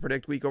difficult to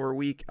predict week over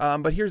week.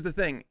 But here's the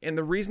thing, and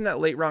the reason that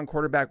late round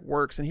quarterback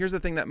works, and here's the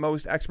thing that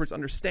most experts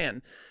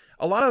understand.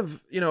 A lot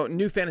of,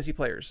 new fantasy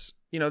players,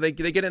 they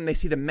get in, they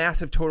see the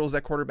massive totals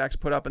that quarterbacks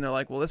put up, and they're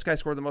like, well, this guy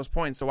scored the most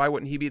points, so why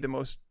wouldn't he be the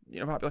most,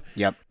 popular?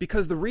 Yep.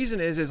 Because the reason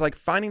is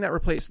finding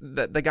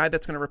the guy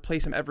that's going to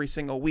replace him every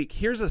single week.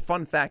 Here's a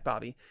fun fact,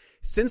 Bobby.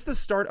 Since the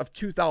start of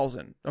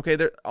 2000,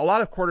 a lot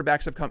of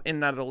quarterbacks have come in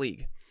and out of the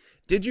league.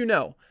 Did you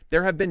know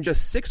there have been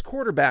just 6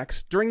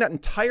 quarterbacks during that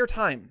entire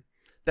time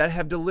that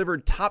have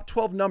delivered top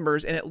 12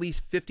 numbers in at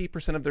least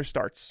 50% of their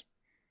starts?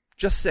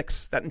 Just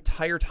 6 that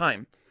entire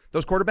time.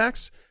 Those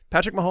quarterbacks,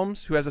 Patrick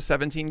Mahomes, who has a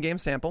 17-game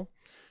sample,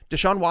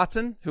 Deshaun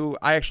Watson, who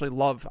I actually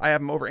love. I have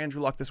him over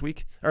Andrew Luck this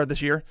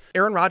year.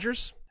 Aaron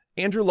Rodgers,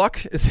 Andrew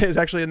Luck is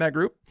actually in that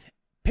group.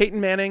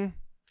 Peyton Manning,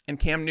 and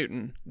Cam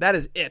Newton. That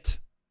is it.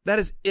 That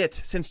is it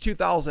since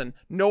 2000.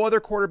 No other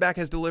quarterback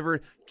has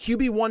delivered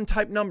QB1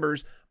 type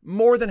numbers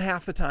more than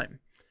half the time.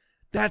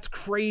 That's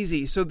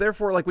crazy. So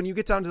therefore, like when you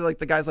get down to like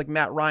the guys like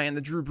Matt Ryan,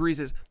 the Drew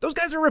Breeses, those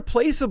guys are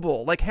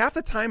replaceable. Like half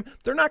the time,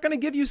 they're not going to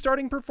give you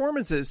starting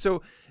performances.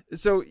 So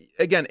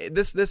again,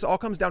 this all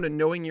comes down to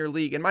knowing your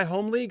league. In my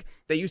home league,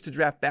 they used to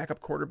draft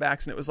backup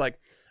quarterbacks, and it was like,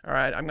 all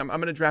right, I'm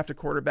going to draft a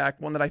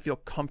quarterback, one that I feel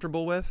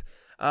comfortable with.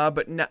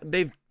 But now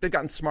they've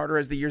gotten smarter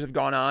as the years have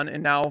gone on,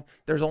 and now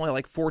there's only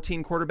like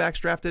 14 quarterbacks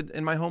drafted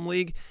in my home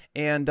league,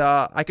 and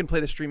I can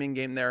play the streaming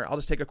game there. I'll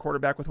just take a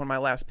quarterback with one of my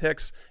last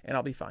picks, and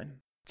I'll be fine.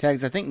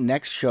 Tags, I think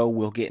next show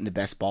we'll get into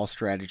best ball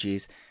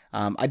strategies.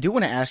 I do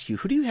want to ask you,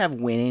 who do you have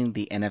winning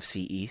the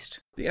NFC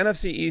East? The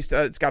NFC East,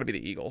 it's got to be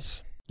the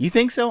Eagles. You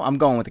think so? I'm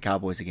going with the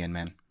Cowboys again,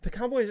 man. The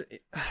Cowboys,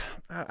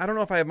 I don't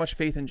know if I have much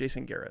faith in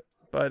Jason Garrett,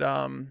 but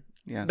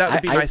yeah, that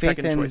would be my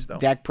second choice, though.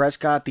 Dak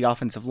Prescott, the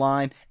offensive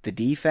line, the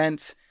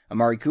defense.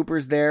 Amari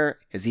Cooper's there.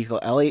 Ezekiel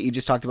Elliott, you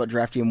just talked about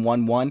drafting him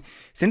 1-1.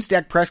 Since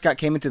Dak Prescott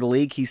came into the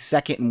league, he's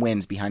second in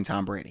wins behind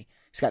Tom Brady.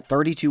 He's got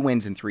 32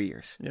 wins in 3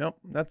 years. Yep,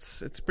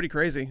 it's pretty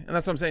crazy. And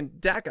that's what I'm saying.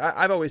 Dak,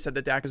 I've always said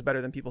that Dak is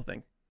better than people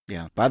think.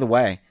 Yeah. By the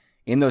way,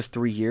 in those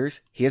 3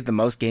 years, he has the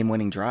most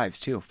game-winning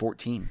drives, too,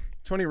 14.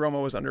 Tony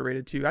Romo was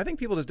underrated, too. I think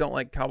people just don't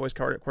like Cowboys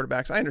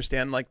quarterbacks. I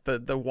understand like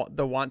the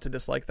want to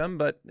dislike them,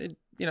 but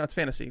it's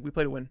fantasy. We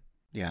play to win.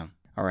 Yeah.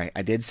 All right.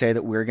 I did say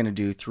that we're going to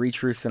do 3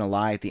 truths and a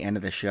lie at the end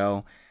of the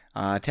show.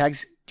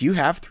 Tags, do you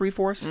have 3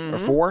 for us? Mm-hmm. Or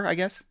 4, I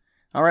guess?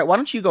 All right. Why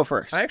don't you go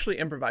first? I actually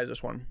improvised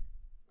this one.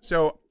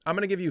 So I'm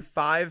going to give you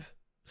 5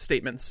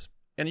 statements,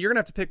 and you're going to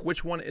have to pick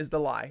which one is the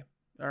lie.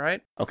 All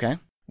right? Okay.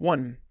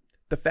 1,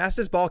 the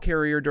fastest ball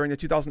carrier during the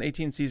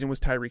 2018 season was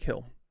Tyreek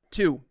Hill.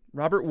 2,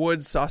 Robert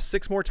Woods saw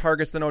 6 more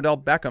targets than Odell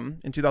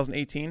Beckham in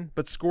 2018,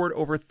 but scored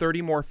over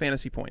 30 more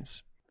fantasy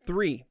points.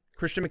 3,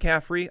 Christian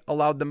McCaffrey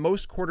allowed the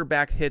most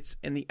quarterback hits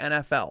in the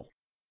NFL.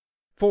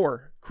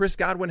 4, Chris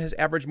Godwin has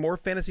averaged more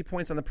fantasy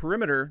points on the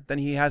perimeter than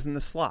he has in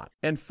the slot.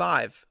 And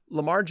 5,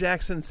 Lamar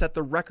Jackson set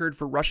the record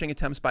for rushing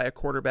attempts by a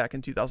quarterback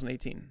in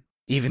 2018.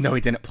 Even though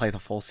he didn't play the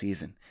full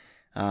season.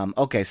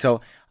 Okay,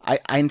 so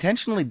I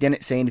intentionally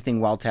didn't say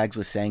anything while Tags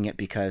was saying it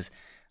because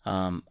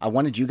I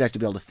wanted you guys to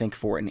be able to think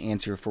for it and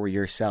answer for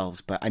yourselves.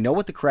 But I know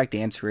what the correct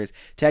answer is.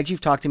 Tags,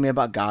 you've talked to me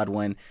about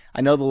Godwin.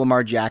 I know the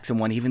Lamar Jackson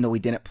one, even though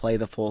he didn't play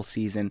the full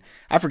season.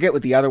 I forget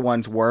what the other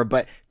ones were,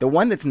 but the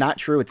one that's not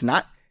true, it's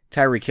not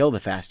Tyreek Hill the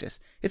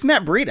fastest. It's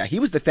Matt Breida. He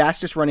was the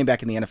fastest running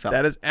back in the NFL.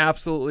 That is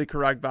absolutely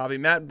correct, Bobby.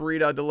 Matt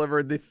Breida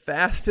delivered the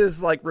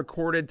fastest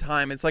recorded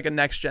time. It's like a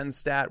next-gen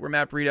stat where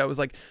Matt Breida was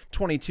like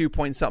 22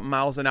 point something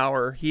miles an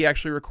hour. He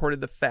actually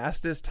recorded the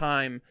fastest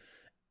time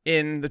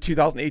in the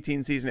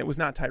 2018 season. It was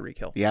not Tyreek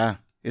Hill. Yeah.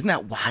 Isn't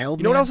that wild?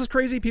 You know what else is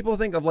crazy? People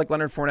think of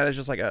Leonard Fournette as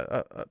just like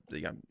a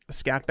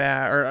scat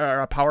back or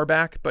a power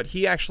back, but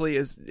he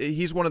actually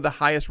he's one of the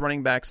highest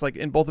running backs. Like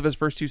in both of his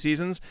first 2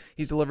 seasons,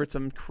 he's delivered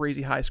some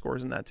crazy high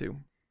scores in that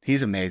too.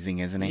 He's amazing,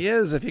 isn't he? He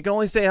is, if he can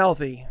only stay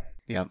healthy.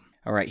 Yep.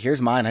 All right,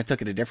 here's mine. I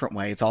took it a different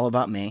way. It's all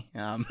about me.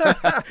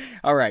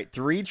 All right,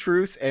 3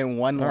 truths and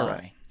 1 lie.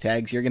 Right.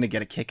 Tags, you're going to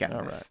get a kick out of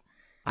All this.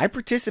 Right. I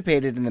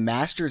participated in the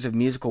Masters of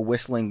Musical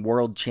Whistling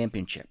World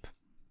Championship.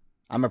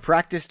 I'm a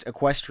practiced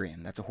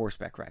equestrian. That's a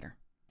horseback rider.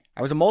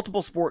 I was a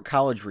multiple sport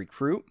college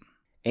recruit,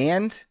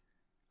 and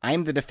I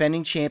am the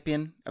defending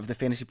champion of the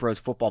Fantasy Pros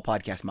Football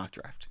Podcast Mock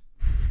Draft.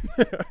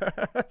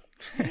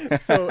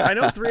 So I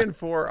know 3 and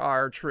 4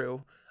 are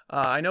true.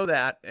 I know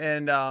that.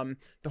 And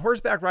the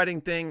horseback riding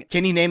thing.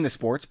 Can you name the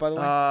sports, by the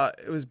way?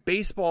 It was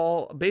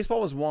baseball.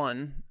 Baseball was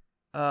one,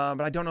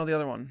 but I don't know the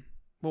other one.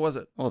 What was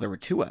it? Well, there were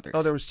 2 others.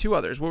 Oh, there was 2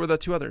 others. What were the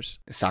 2 others?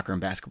 Soccer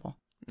and basketball.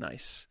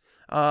 Nice.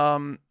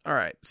 All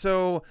right.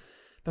 So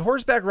the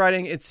horseback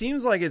riding, it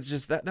seems like it's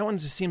just that one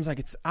just seems like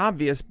it's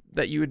obvious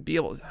that you would be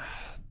able to.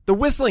 The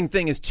whistling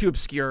thing is too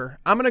obscure.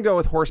 I'm going to go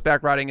with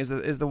horseback riding is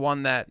the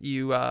one that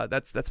you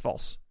that's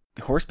false.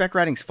 The horseback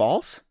riding's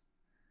false?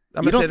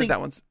 I'm going to say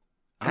that one's.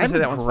 I'm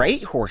a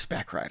great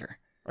horseback rider.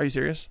 Are you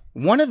serious?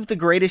 One of the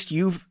greatest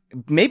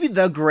maybe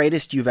the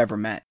greatest you've ever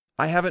met.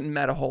 I haven't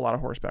met a whole lot of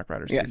horseback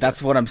riders. Yeah,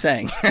 that's what I'm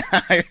saying.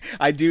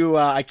 I do.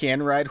 I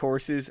can ride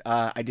horses.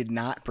 I did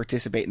not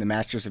participate in the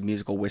Masters of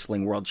Musical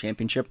Whistling World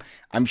Championship.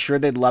 I'm sure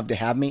they'd love to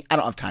have me. I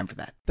don't have time for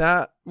that.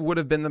 That would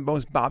have been the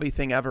most Bobby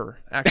thing ever,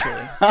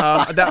 actually.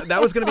 That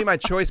was going to be my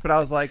choice, but I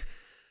was like,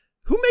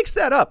 who makes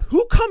that up?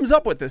 Who comes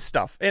up with this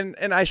stuff? And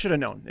I should have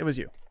known. It was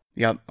you.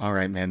 Yep. All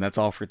right, man. That's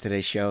all for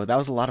today's show. That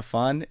was a lot of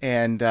fun.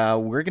 And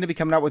we're going to be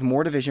coming out with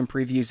more division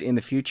previews in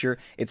the future.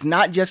 It's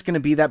not just going to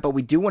be that, but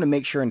we do want to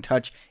make sure and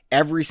touch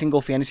every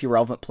single fantasy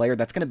relevant player.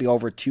 That's going to be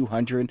over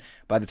 200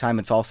 by the time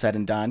it's all said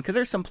and done. Because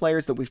there's some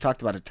players that we've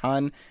talked about a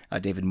ton.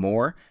 David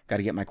Moore, got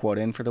to get my quote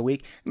in for the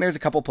week. And there's a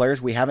couple players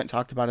we haven't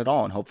talked about at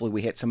all. And hopefully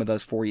we hit some of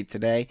those for you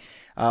today.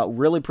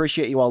 Really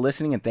appreciate you all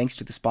listening. And thanks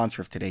to the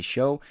sponsor of today's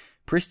show,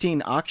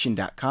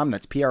 PristineAuction.com.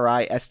 That's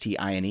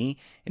PRISTINE.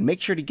 And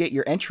make sure to get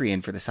your entry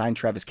in for the signed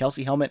Travis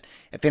Kelce helmet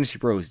at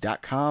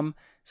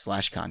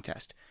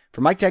fantasybros.com/contest.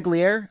 For Mike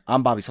Tagliere,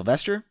 I'm Bobby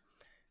Sylvester.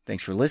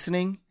 Thanks for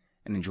listening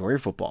and enjoy your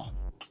football.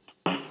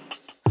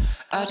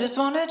 I just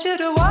wanted you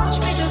to watch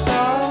me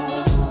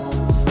dissolve.